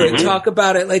who do it talk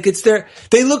about it like it's their.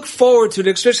 They look forward to it,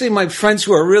 especially my friends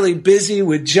who are really busy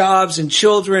with jobs and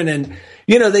children, and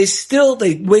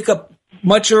they wake up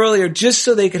much earlier just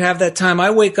so they could have that time. I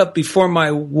wake up before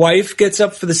my wife gets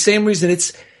up for the same reason.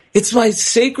 It's my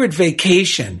sacred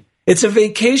vacation. It's a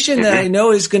vacation that I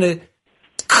know is going to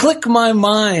click my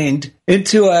mind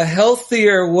into a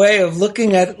healthier way of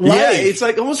looking at life. Yeah, it's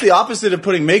like almost the opposite of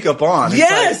putting makeup on.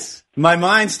 Yes! Like my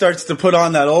mind starts to put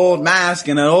on that old mask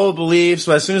and that old belief,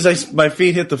 so as soon as my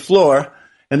feet hit the floor,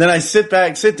 and then I sit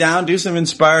down, do some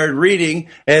inspired reading,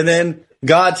 and then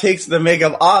God takes the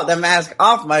makeup off, the mask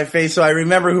off my face, so I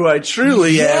remember who I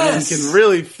truly am and can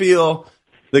really feel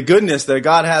the goodness that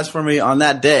God has for me on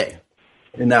that day,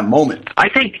 in that moment. I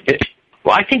think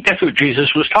that's what Jesus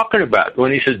was talking about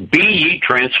when he says, be ye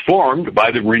transformed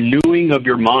by the renewing of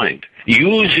your mind,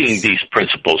 using these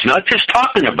principles, not just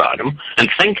talking about them and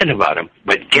thinking about them,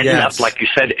 but getting up, like you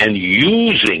said, and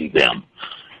using them.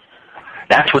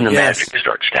 That's when the magic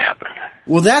starts to happen.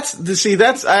 Well,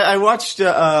 I watched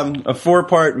a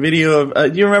 4-part video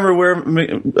of, you remember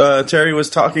where Terry was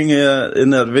talking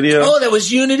in that video? Oh, that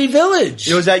was Unity Village.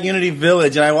 It was at Unity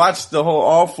Village, and I watched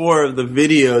all 4 of the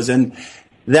videos, and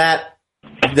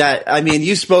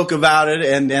you spoke about it,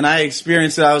 and I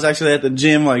experienced it. I was actually at the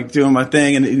gym, like, doing my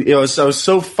thing, and I was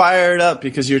so fired up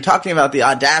because you're talking about the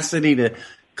audacity to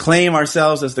claim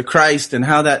ourselves as the Christ and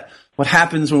how what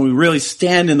happens when we really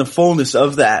stand in the fullness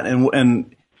of that.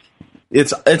 And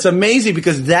it's amazing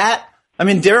because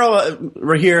Daryl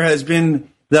right here has been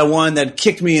the one that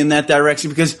kicked me in that direction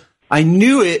because I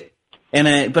knew it.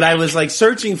 But I was like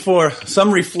searching for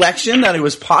some reflection that it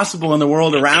was possible in the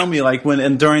world around me, like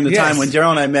during the time when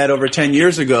Daryl and I met over 10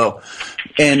 years ago.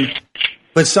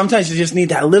 But sometimes you just need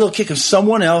that little kick of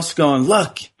someone else going,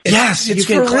 look, yes, you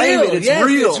can claim it. It's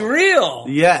real. It's real.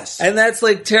 Yes. And that's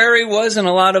like Terry was, and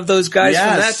a lot of those guys from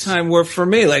that time were for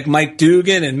me, like Mike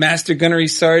Dugan and Master Gunnery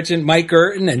Sergeant Mike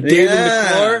Urton and David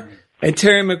McClure and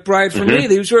Terry McBride for me.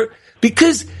 These were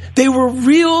because they were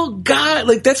real guys.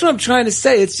 Like, that's what I'm trying to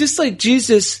say. It's just like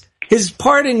Jesus, his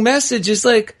parting message is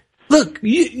like, look,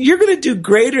 you're going to do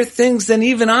greater things than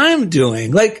even I'm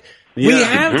doing. Like, we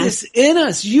have this in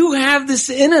us. You have this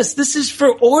in us. This is for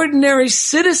ordinary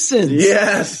citizens.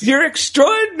 Yes. You're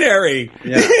extraordinary.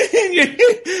 Yeah.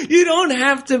 You don't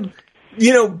have to,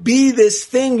 be this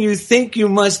thing you think you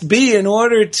must be in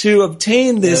order to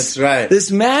obtain this, this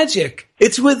magic.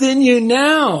 It's within you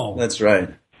now. That's right.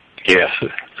 Yes,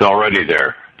 it's already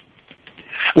there.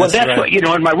 Well, that's right.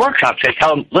 What, in my workshops, I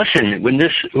tell them, listen, when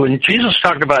Jesus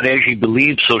talked about as you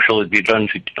believe, so shall it be done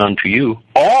unto you,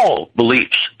 all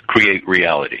beliefs create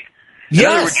reality. In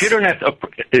other words, you don't have to,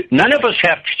 none of us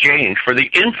have to change for the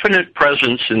infinite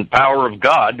presence and power of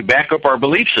God to back up our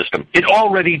belief system. It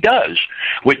already does.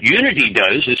 What unity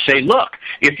does is say, look,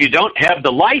 if you don't have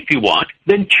the life you want,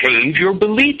 then change your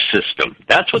belief system.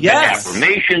 That's what the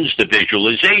affirmations, the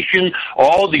visualization,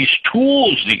 all these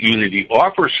tools that unity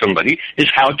offers somebody is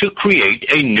how to create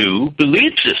a new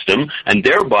belief system and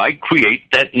thereby create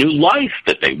that new life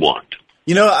that they want.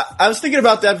 I was thinking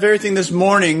about that very thing this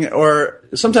morning or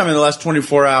sometime in the last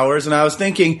 24 hours, and I was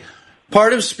thinking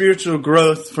part of spiritual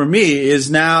growth for me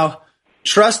is now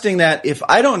trusting that if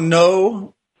I don't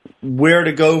know where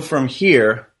to go from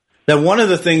here, that one of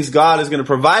the things God is going to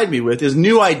provide me with is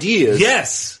new ideas.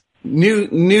 Yes.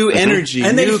 New energy,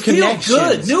 and new feel connections.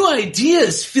 Good. New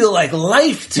ideas feel like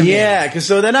life to me. Yeah, because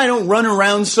so then I don't run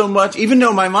around so much, even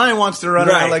though my mind wants to run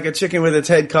around like a chicken with its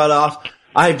head cut off.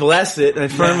 I bless it, and I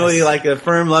firmly, like a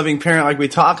firm, loving parent, like we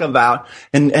talk about,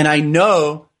 and I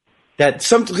know that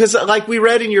because like we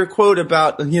read in your quote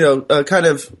about kind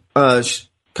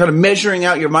of measuring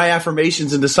out my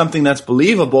affirmations into something that's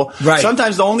believable. Right.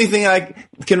 Sometimes the only thing I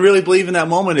can really believe in that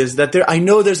moment is that I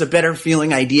know there's a better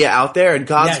feeling idea out there, and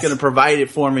God's going to provide it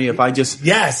for me if I just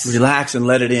relax and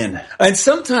let it in. And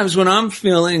sometimes when I'm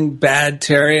feeling bad,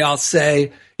 Terry, I'll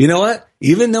say, you know what?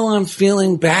 Even though I'm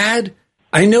feeling bad,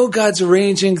 I know God's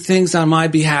arranging things on my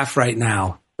behalf right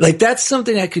now. Like that's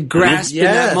something I could grasp in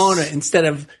that moment instead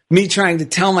of me trying to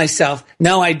tell myself,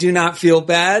 no, I do not feel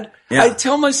bad. Yeah. I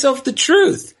tell myself the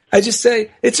truth. I just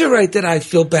say, it's all right that I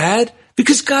feel bad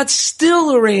because God's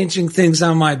still arranging things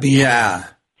on my behalf.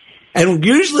 Yeah. And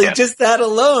usually just that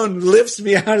alone lifts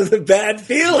me out of the bad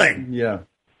feeling. Yeah.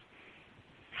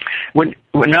 When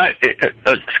I,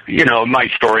 my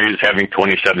story is having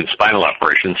 27 spinal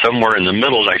operations. Somewhere in the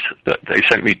middle, they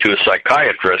sent me to a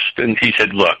psychiatrist, and he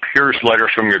said, look, here's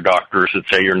letters from your doctors that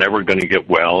say you're never going to get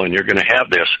well, and you're going to have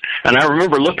this. And I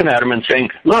remember looking at him and saying,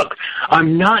 look,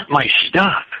 I'm not my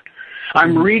stuff.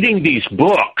 I'm reading these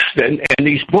books, and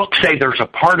these books say there's a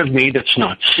part of me that's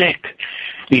not sick.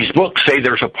 These books say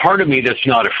there's a part of me that's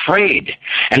not afraid.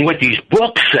 And what these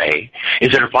books say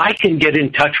is that if I can get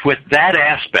in touch with that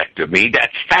aspect of me,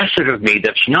 that facet of me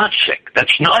that's not sick,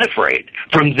 that's not afraid,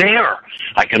 from there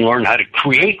I can learn how to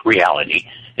create reality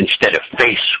instead of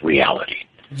face reality.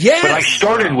 Yes. But I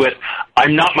started with,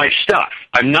 I'm not my stuff.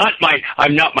 I'm not my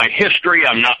history.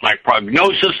 I'm not my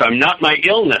prognosis. I'm not my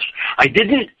illness. At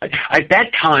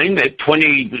that time, at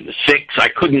 26, I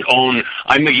couldn't own,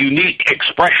 I'm a unique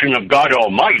expression of God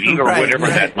Almighty or whatever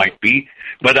that might be.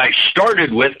 But I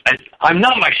started with, I'm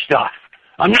not my stuff.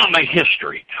 I'm not my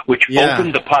history, which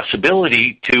opened the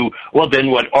possibility to, well,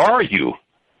 then what are you?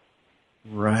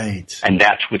 Right. And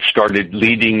that's what started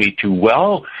leading me to,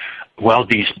 well,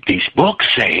 these books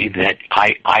say that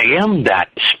I am that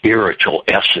spiritual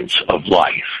essence of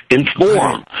life in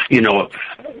form, and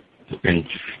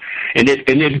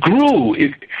it grew.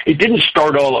 It didn't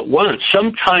start all at once.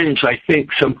 Sometimes I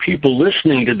think some people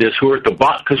listening to this who are at the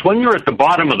bottom, because when you're at the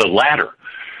bottom of the ladder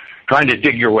trying to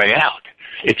dig your way out,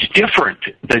 it's different.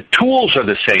 The tools are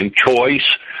the same. Choice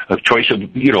of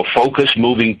focus,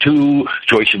 moving to,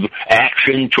 choice of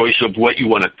action, choice of what you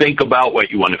want to think about, what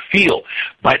you want to feel.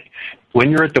 But when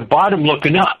you're at the bottom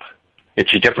looking up,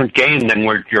 it's a different game than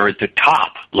when you're at the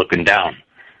top looking down.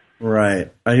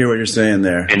 Right. I hear what you're saying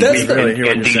there. And these tools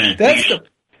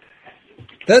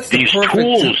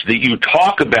that you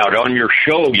talk about on your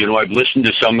show, I've listened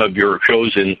to some of your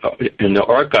shows in the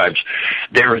archives.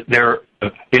 They're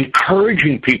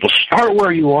encouraging people, start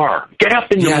where you are. Get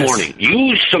up in the morning.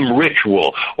 Use some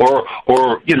ritual or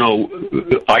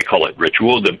I call it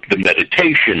ritual, the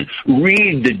meditation.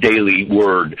 Read the daily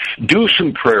word. Do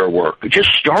some prayer work.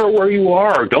 Just start where you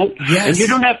are. And you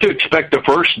don't have to expect the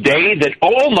first day that,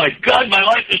 oh my God, my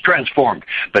life is transformed.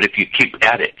 But if you keep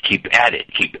at it,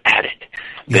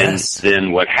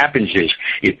 then what happens is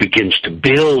it begins to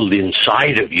build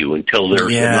inside of you until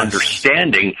there's an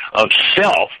understanding of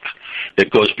self that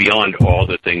goes beyond all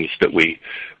the things that we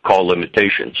call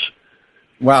limitations.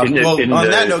 Wow. On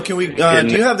that note, can we? Do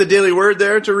you have the daily word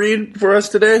there to read for us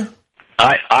today?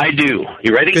 I do.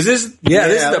 You ready? Because this is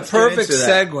the perfect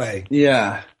segue.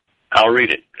 Yeah. I'll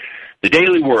read it. The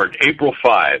daily word, April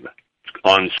 5,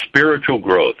 on spiritual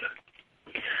growth.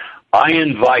 I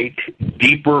invite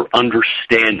deeper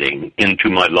understanding into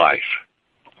my life.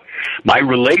 My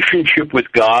relationship with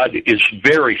God is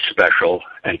very special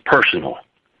and personal.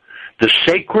 The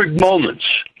sacred moments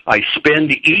I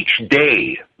spend each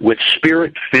day with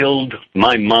Spirit-filled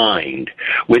my mind,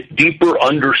 with deeper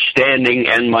understanding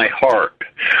and my heart,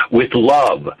 with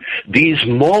love. These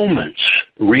moments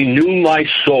renew my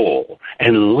soul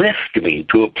and lift me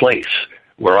to a place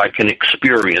where I can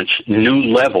experience new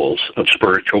levels of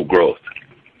spiritual growth.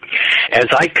 As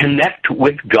I connect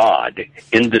with God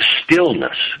in the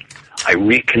stillness, I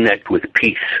reconnect with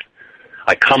peace.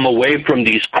 I come away from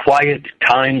these quiet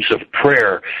times of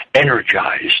prayer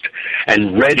energized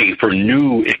and ready for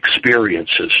new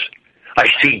experiences. I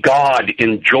see God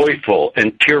in joyful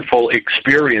and tearful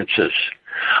experiences.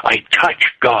 I touch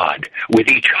God with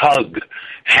each hug,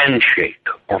 handshake,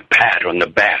 or pat on the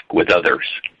back with others.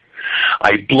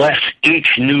 I bless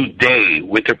each new day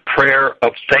with a prayer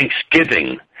of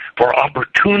thanksgiving for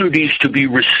opportunities to be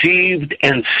received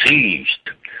and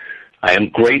seized. I am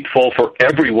grateful for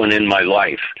everyone in my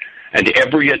life and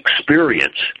every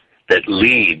experience that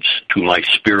leads to my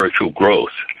spiritual growth.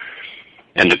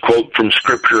 And the quote from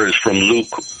Scripture is from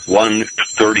Luke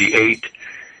 1:38.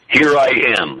 Here I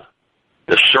am,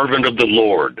 the servant of the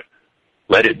Lord.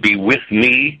 Let it be with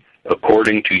me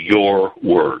according to your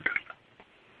word.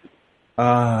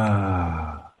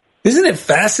 Isn't it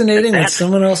fascinating when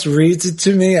someone else reads it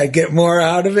to me? I get more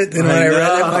out of it than when I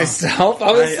read it myself.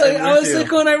 I was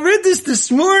like, when I read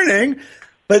this morning,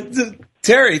 but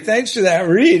Terry, thanks for that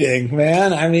reading,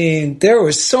 man. I mean, there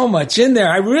was so much in there.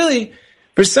 I really,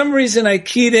 for some reason, I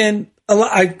keyed in a lot.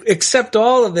 I accept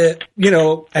all of it. You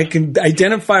know, I can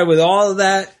identify with all of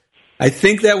that. I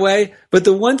think that way. But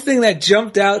the one thing that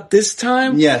jumped out this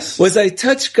time was I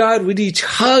touched God with each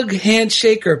hug,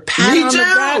 handshake, or pat on the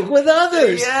back with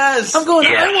others. Yes. I'm going,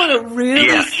 I want to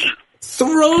really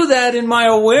throw that in my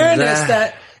awareness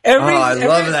that I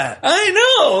love that. I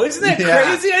know. Isn't that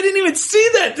crazy? I didn't even see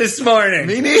that this morning.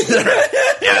 Me neither.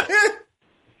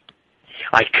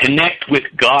 I connect with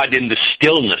God in the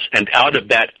stillness, and out of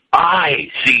that, I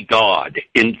see God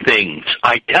in things.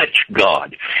 I touch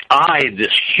God.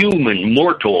 This human,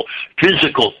 mortal,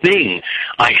 physical thing,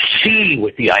 I see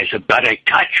with the eyes of God. I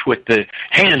touch with the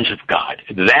hands of God.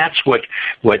 That's what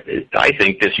I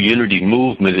think this unity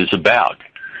movement is about.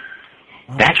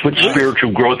 That's what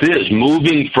spiritual growth is.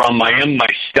 Moving from I am my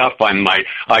stuff, I'm my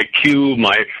IQ,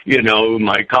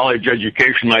 my college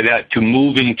education, like that, to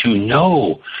moving to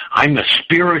no, I'm a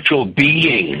spiritual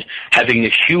being having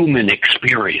a human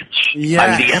experience. Yes.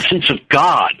 I'm the essence of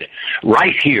God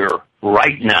right here,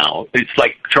 right now. It's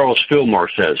like Charles Fillmore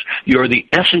says, you're the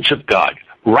essence of God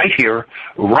right here,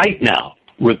 right now,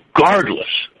 regardless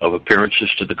of appearances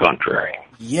to the contrary.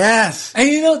 Yes. And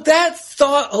you know, that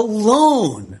thought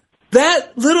alone,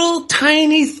 that little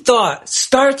tiny thought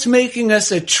starts making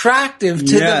us attractive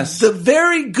to the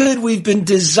very good we've been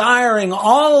desiring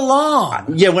all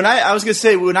along. Yeah, when I was going to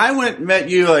say, when I met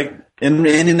you, like,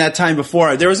 in that time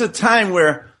before, there was a time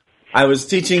where I was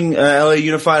teaching LA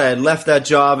Unified. I had left that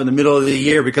job in the middle of the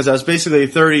year because I was basically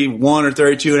 31 or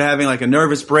 32 and having like a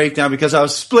nervous breakdown because I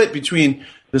was split between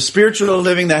the spiritual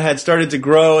living that had started to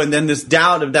grow and then this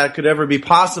doubt if that could ever be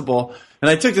possible. And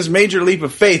I took this major leap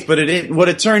of faith, but what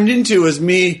it turned into was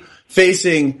me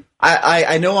facing,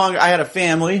 I no longer, I had a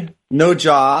family, no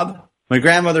job. My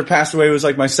grandmother passed away, was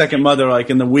like my second mother, like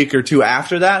in the week or two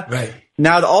after that. Right.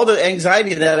 Now, all the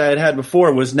anxiety that I had had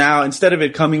before was now, instead of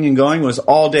it coming and going, was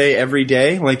all day, every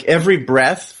day. Like every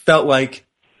breath felt like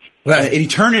an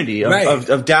eternity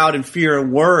of doubt and fear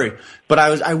and worry. But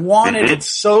I wanted it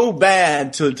so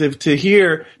bad to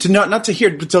hear, not to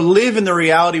hear, but to live in the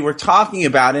reality we're talking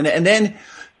about. And then,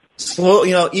 slow,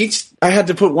 I had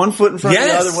to put one foot in front of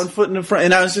the other, one foot in front.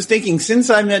 And I was just thinking, since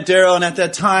I met Daryl and at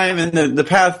that time, and the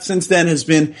path since then has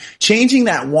been changing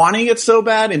that wanting it so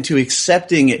bad into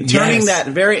accepting it, turning that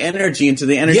very energy into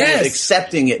the energy of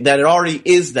accepting it, that it already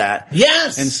is that.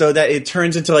 Yes. And so that it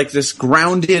turns into like this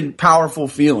grounded, powerful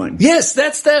feeling. Yes,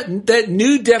 that's that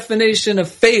new definition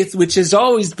of faith, which has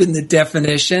always been the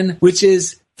definition, which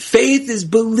is faith is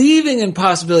believing in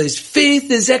possibilities.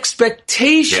 Faith is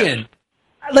expectation. Yeah.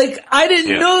 Like, I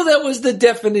didn't know that was the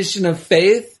definition of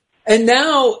faith. And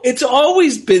now it's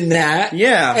always been that.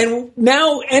 Yeah. And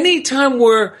now anytime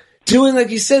we're doing, like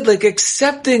you said, like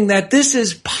accepting that this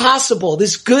is possible,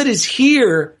 this good is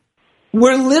here,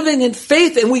 we're living in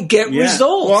faith and we get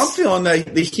results. Well, I'm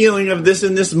feeling the healing of this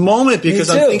in this moment because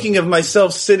I'm thinking of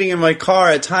myself sitting in my car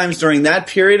at times during that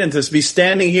period and to be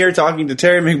standing here talking to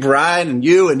Terry McBride and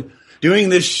you and doing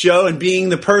this show and being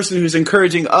the person who's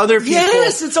encouraging other people.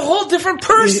 Yes, it's a whole different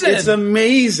person. It's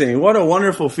amazing. What a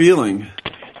wonderful feeling.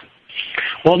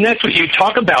 Well, and that's what you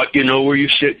talk about, where you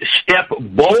step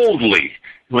boldly.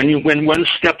 When one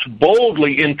steps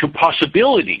boldly into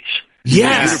possibilities.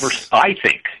 Yes. The universe, I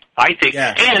think, I think,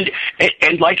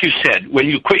 and like you said, when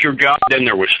you quit your job, then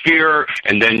there was fear,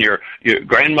 and then your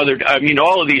grandmother,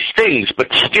 all of these things, but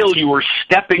still you were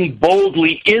stepping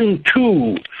boldly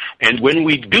into, and when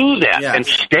we do that and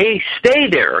stay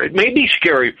there, it may be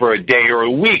scary for a day or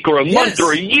a week or a month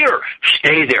or a year,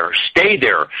 stay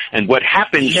there, and what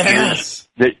happens is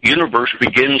the universe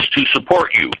begins to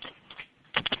support you.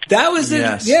 That was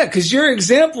it. Yeah, because your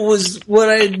example was what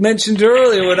I had mentioned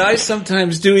earlier, what I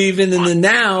sometimes do even in the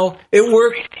now. It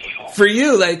worked for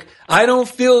you. Like, I don't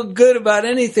feel good about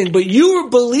anything, but you were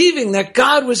believing that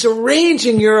God was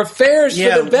arranging your affairs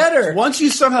for the better. Once you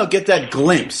somehow get that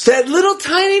glimpse. That little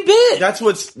tiny bit. That's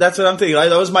what I'm thinking.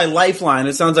 That was my lifeline.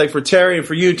 It sounds like for Terry and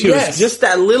for you too. Yes. It's just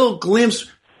that little glimpse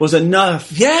was enough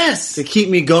to keep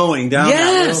me going down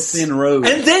that little thin road.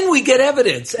 And then we get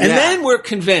evidence, and then we're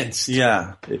convinced.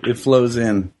 Yeah, it flows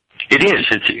in. It is.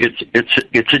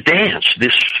 It's a dance.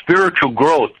 This spiritual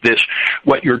growth, this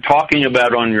what you're talking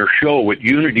about on your show, what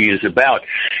unity is about.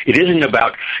 It isn't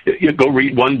about you go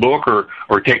read one book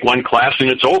or take one class and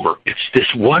it's over. It's this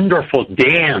wonderful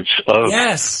dance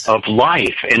of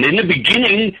life. And in the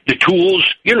beginning, the tools,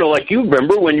 like you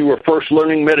remember when you were first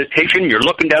learning meditation, you're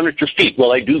looking down at your feet.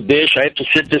 Well, I do this. I have to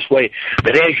sit this way.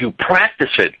 But as you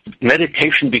practice it,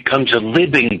 meditation becomes a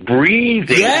living,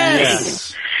 breathing thing.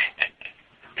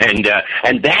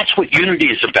 And that's what unity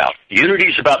is about. Unity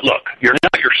is about, look, you're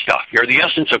not your stuff. You're the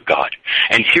essence of God.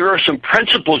 And here are some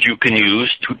principles you can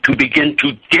use to begin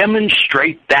to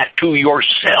demonstrate that to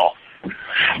yourself.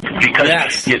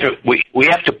 Because we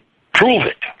have to prove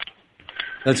it.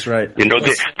 That's right.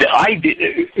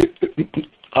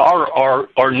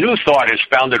 Our new thought is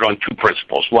founded on two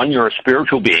principles. One, you're a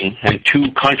spiritual being, and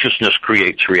two, consciousness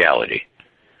creates reality.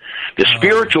 The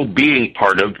spiritual being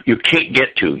part of you can't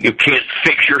get to. You can't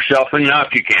fix yourself enough.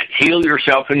 You can't heal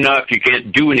yourself enough. You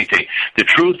can't do anything. The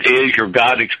truth is you're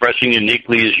God expressing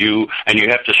uniquely as you, and you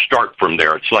have to start from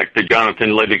there. It's like the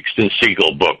Jonathan Livingston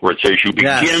Seagull book where it says you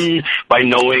begin by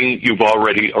knowing you've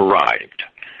already arrived.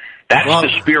 That's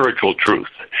the spiritual truth.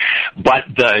 But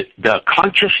the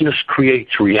consciousness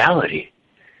creates reality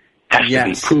has to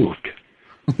be proved.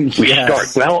 We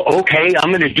start, okay,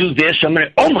 I'm going to do this.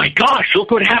 oh my gosh,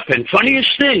 look what happened. Funniest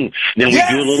thing. Then we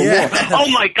do a little more. Oh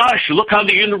my gosh, look how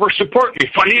the universe supports me.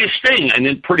 Funniest thing. And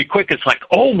then pretty quick, it's like,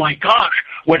 oh my gosh,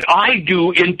 what I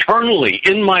do internally,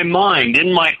 in my mind,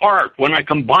 in my heart, when I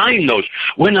combine those,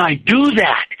 when I do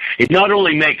that, it not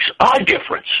only makes a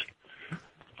difference,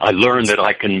 I learn that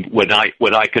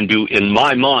what I can do in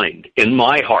my mind, in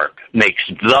my heart, makes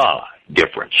the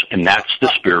difference. And that's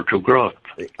the spiritual growth.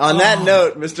 On that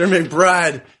note, Mr.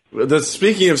 McBride,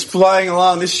 speaking of flying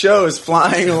along, this show is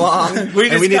flying along. we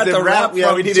need to wrap.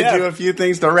 Yeah, we need to do a few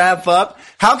things to wrap up.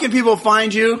 How can people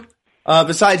find you?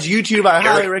 Besides YouTube, I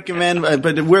highly recommend.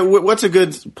 But what's a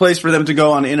good place for them to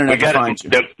go on the internet to find you?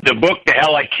 The book, The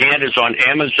Hell I Can't, is on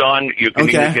Amazon. You can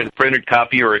either get a printed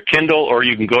copy or a Kindle, or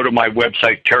you can go to my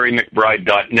website,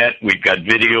 terrymcbride.net. We've got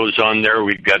videos on there.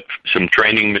 We've got some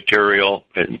training material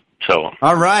and so on.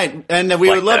 All right. And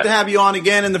we would love to have you on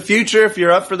again in the future if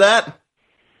you're up for that.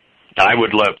 I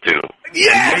would love to.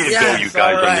 Yes! Way to go, you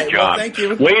guys, on the job. Well, thank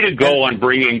you. Way to go on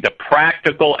bringing the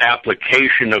practical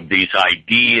application of these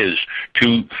ideas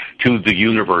to the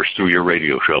universe through your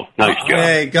radio show. Nice job.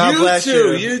 Hey, God bless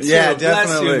you. You too. Yeah,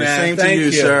 definitely. You, man. Same Thank to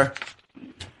you, sir.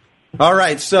 All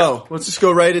right, so let's just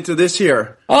go right into this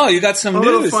here. Oh, you got some news. A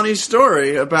little funny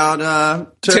story about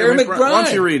Terry McBride. Why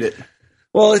don't you read it?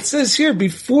 Well, it says here,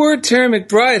 before Terry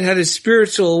McBride had his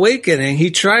spiritual awakening,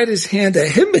 he tried his hand at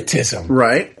hypnotism.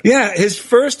 Right. Yeah, his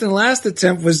first and last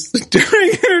attempt was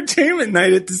during entertainment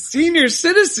night at the Senior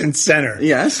Citizen Center.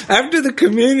 Yes. After the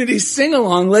community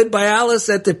sing-along led by Alice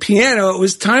at the piano, it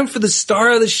was time for the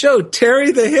star of the show,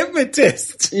 Terry the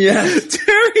hypnotist. Yes.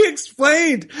 Terry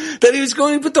explained that he was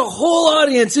going to put the whole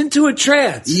audience into a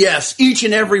trance. Yes, each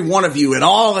and every one of you, and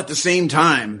all at the same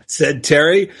time, said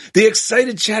Terry. The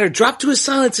excited chatter dropped to a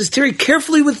silence as Terry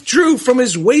carefully withdrew from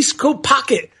his waistcoat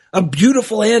pocket a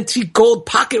beautiful antique gold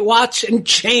pocket watch and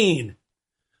chain.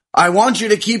 I want you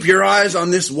to keep your eyes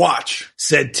on this watch,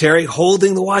 said Terry,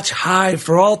 holding the watch high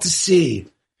for all to see.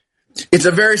 It's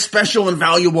a very special and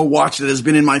valuable watch that has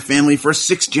been in my family for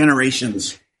 6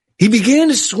 generations. He began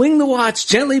to swing the watch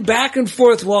gently back and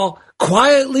forth while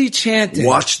quietly chanting,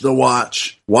 watch the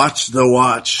watch, watch the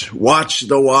watch, watch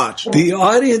the watch. The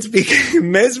audience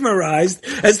became mesmerized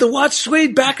as the watch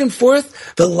swayed back and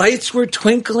forth. The lights were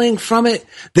twinkling from it.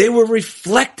 They were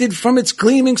reflected from its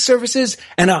gleaming surfaces,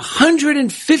 and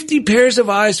 150 pairs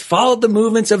of eyes followed the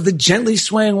movements of the gently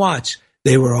swaying watch.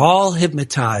 They were all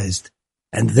hypnotized.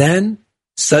 And then,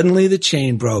 suddenly the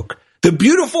chain broke. The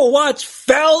beautiful watch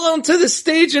fell onto the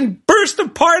stage and burst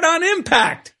apart on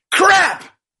impact. Crap!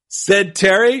 Said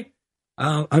Terry.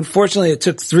 Unfortunately, it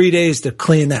took 3 days to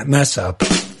clean that mess up.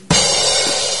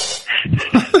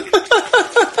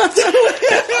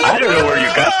 I don't know where you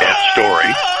got that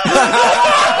story.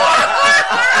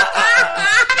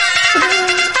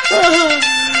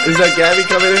 Is that Gabby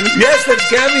coming in? Yes, that's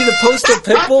Gabby, the postal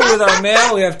pitbull with our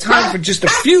mail. We have time for just a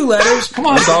few letters. Come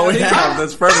on, That's all we have.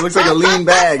 That's perfect. Looks like a lean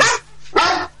bag.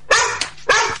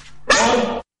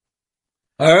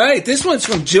 All right, this one's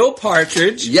from Jill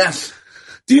Partridge. Yes.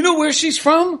 Do you know where she's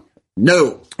from?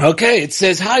 No. Okay, it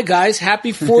says, "Hi guys,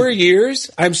 happy 4 years.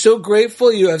 I'm so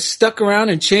grateful you have stuck around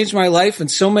and changed my life and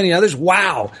so many others.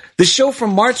 Wow. The show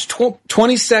from March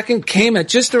 22nd came at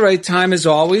just the right time as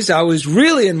always. I was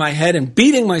really in my head and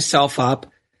beating myself up.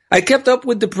 I kept up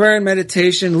with the prayer and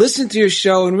meditation, listened to your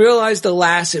show, and realized,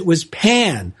 alas, it was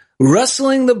Pan,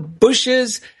 rustling the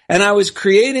bushes, and I was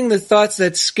creating the thoughts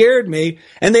that scared me,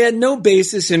 and they had no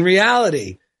basis in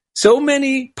reality. So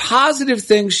many positive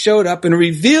things showed up and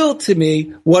revealed to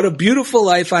me what a beautiful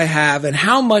life I have and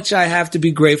how much I have to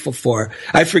be grateful for.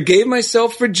 I forgave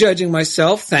myself for judging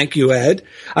myself. Thank you, Ed.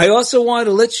 I also wanted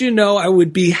to let you know I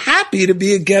would be happy to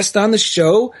be a guest on the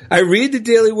show. I read the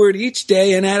Daily Word each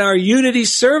day and at our Unity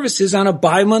services on a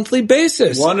bi-monthly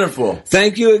basis. Wonderful.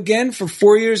 Thank you again for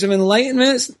 4 years of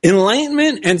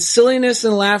enlightenment and silliness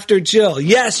and laughter, Jill.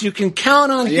 Yes, you can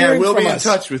count on hearing we'll from be us.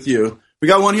 in touch with you. We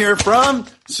got one here from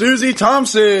Susie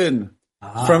Thompson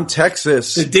from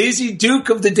Texas. The Daisy Duke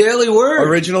of the Daily Word.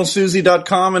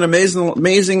 OriginalSusie.com, an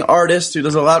amazing artist who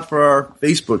does a lot for our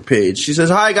Facebook page. She says,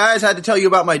 "Hi guys, I had to tell you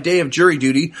about my day of jury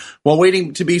duty. While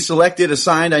waiting to be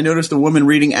assigned, I noticed a woman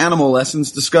reading animal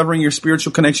lessons, discovering your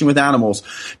spiritual connection with animals.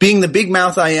 Being the big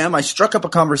mouth I am, I struck up a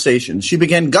conversation. She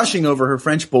began gushing over her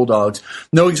French bulldogs.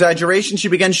 No exaggeration, she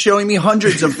began showing me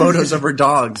hundreds of photos of her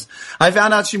dogs. I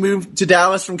found out she moved to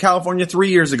Dallas from California 3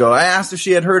 years ago. I asked if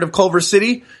she had heard of Culver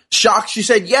City. Shocked, she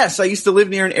said, yes, I used to live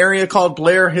near an area called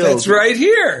Blair Hills. That's right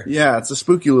here. Yeah, it's a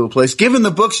spooky little place. Given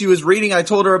the book she was reading, I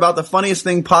told her about the Funniest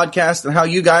Thing podcast and how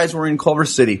you guys were in Culver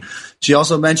City. She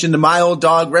also mentioned My Old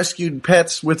Dog Rescued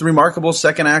Pets with Remarkable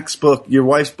Second Acts book, your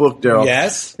wife's book, Daryl.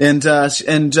 Yes. And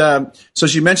so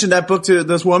she mentioned that book to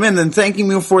this woman, and then thanking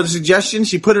me for the suggestion,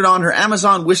 she put it on her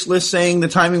Amazon wish list saying the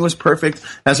timing was perfect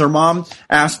as her mom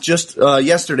asked just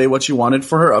yesterday what she wanted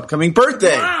for her upcoming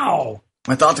birthday. Wow.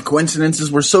 I thought the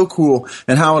coincidences were so cool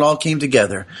and how it all came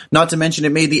together. Not to mention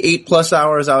it made the 8+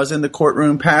 hours I was in the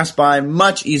courtroom pass by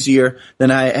much easier than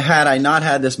I not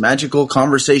had this magical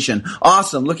conversation.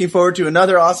 Awesome. Looking forward to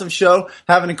another awesome show.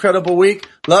 Have an incredible week.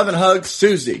 Love and hugs,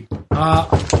 Susie."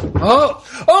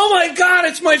 Oh my God,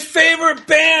 it's my favorite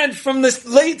band from the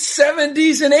late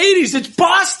 70s and 80s. It's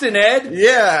Boston, Ed.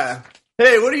 Yeah.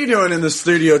 Hey, what are you doing in the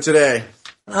studio today?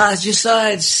 I just thought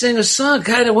I'd sing a song.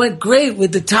 Kind of went great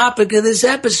with the topic of this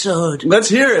episode. Let's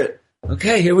hear it.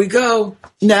 Okay, here we go.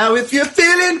 Now if you're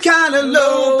feeling kind of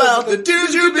low about the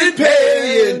dues you've been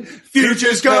paying,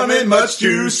 future's coming much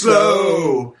too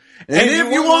slow. And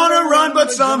if you want to run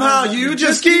but somehow you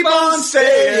just keep on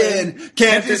saying,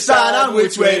 can't decide on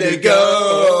which way to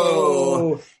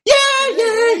go. Yeah.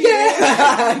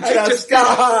 Trust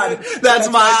God, that's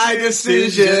my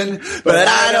decision. But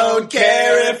I don't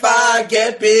care if I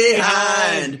get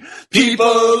behind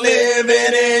people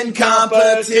living in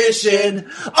competition.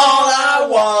 All I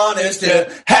want is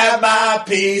to have my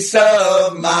peace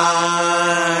of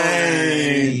mind.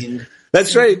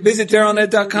 That's right. Visit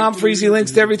DarylNet.com for easy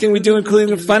links to everything we do,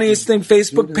 including the Funniest Thing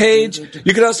Facebook page.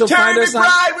 You can also find us on...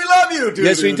 Bride, we love you.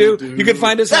 Yes, we do. You can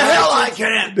find us on... The hell I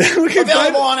can't.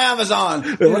 Available on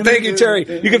Amazon. Well, thank you, Terry.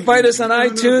 You can find us on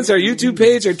iTunes, our YouTube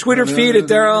page, our Twitter feed at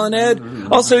Daryl and Ed.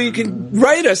 Also, you can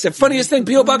write us at Funniest Thing,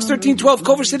 P.O. Box 1312,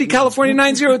 Culver City, California,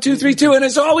 90232. And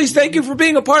as always, thank you for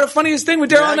being a part of Funniest Thing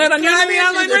with Daryl and Ed on Unity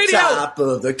Online Radio. Top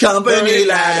of the company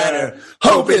ladder.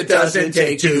 Hope it doesn't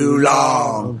take too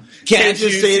long. Can't you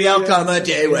see there'll come a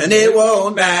day when it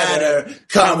won't matter?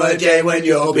 Come a day when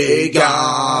you'll be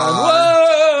gone.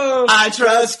 Whoa! I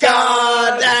trust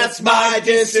God, that's my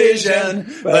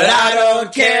decision. But I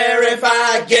don't care if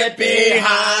I get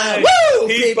behind. Woo!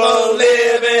 People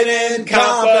living in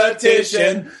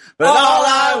competition. But all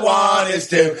I want is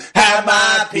to have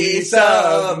my peace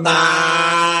of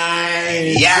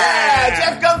mind. Yeah,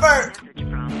 Jeff Comfort.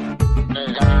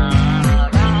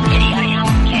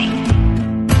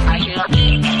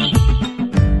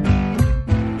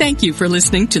 Thank you for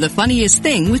listening to The Funniest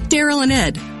Thing with Daryl and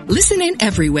Ed. Listen in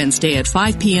every Wednesday at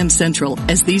 5 p.m. Central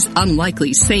as these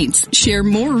unlikely saints share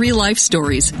more real-life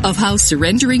stories of how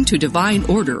surrendering to divine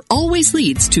order always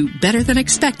leads to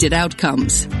better-than-expected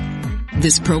outcomes.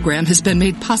 This program has been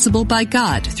made possible by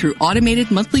God through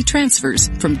automated monthly transfers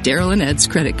from Daryl and Ed's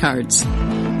credit cards.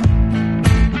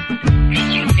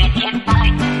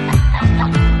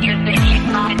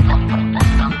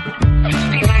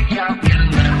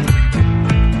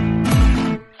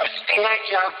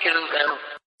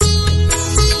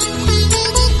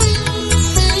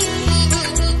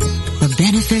 The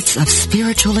benefits of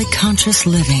spiritually conscious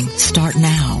living start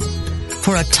now.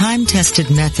 For a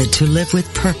time-tested method to live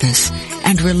with purpose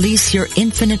and release your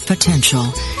infinite potential,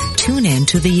 tune in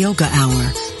to the Yoga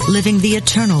Hour, Living the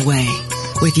Eternal Way,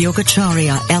 with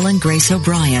Yogacharya Ellen Grace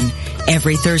O'Brien,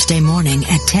 every Thursday morning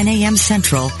at 10 a.m.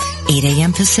 Central, 8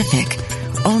 a.m. Pacific,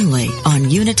 only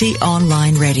on Unity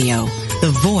Online Radio,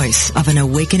 the voice of an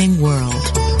awakening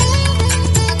world.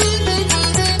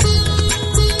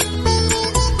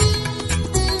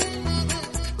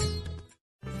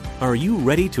 Are you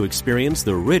ready to experience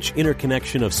the rich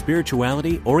interconnection of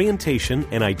spirituality, orientation,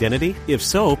 and identity? If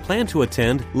so, plan to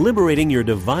attend Liberating Your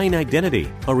Divine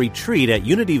Identity, a retreat at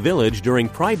Unity Village during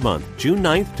Pride Month, June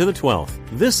 9th to the 12th.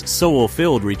 This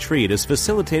soul-filled retreat is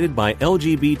facilitated by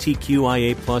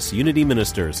LGBTQIA+ Unity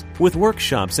ministers, with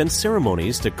workshops and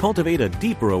ceremonies to cultivate a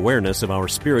deeper awareness of our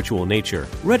spiritual nature.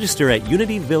 Register at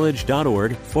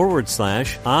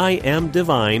unityvillage.org/I Am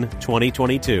Divine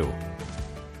 2022.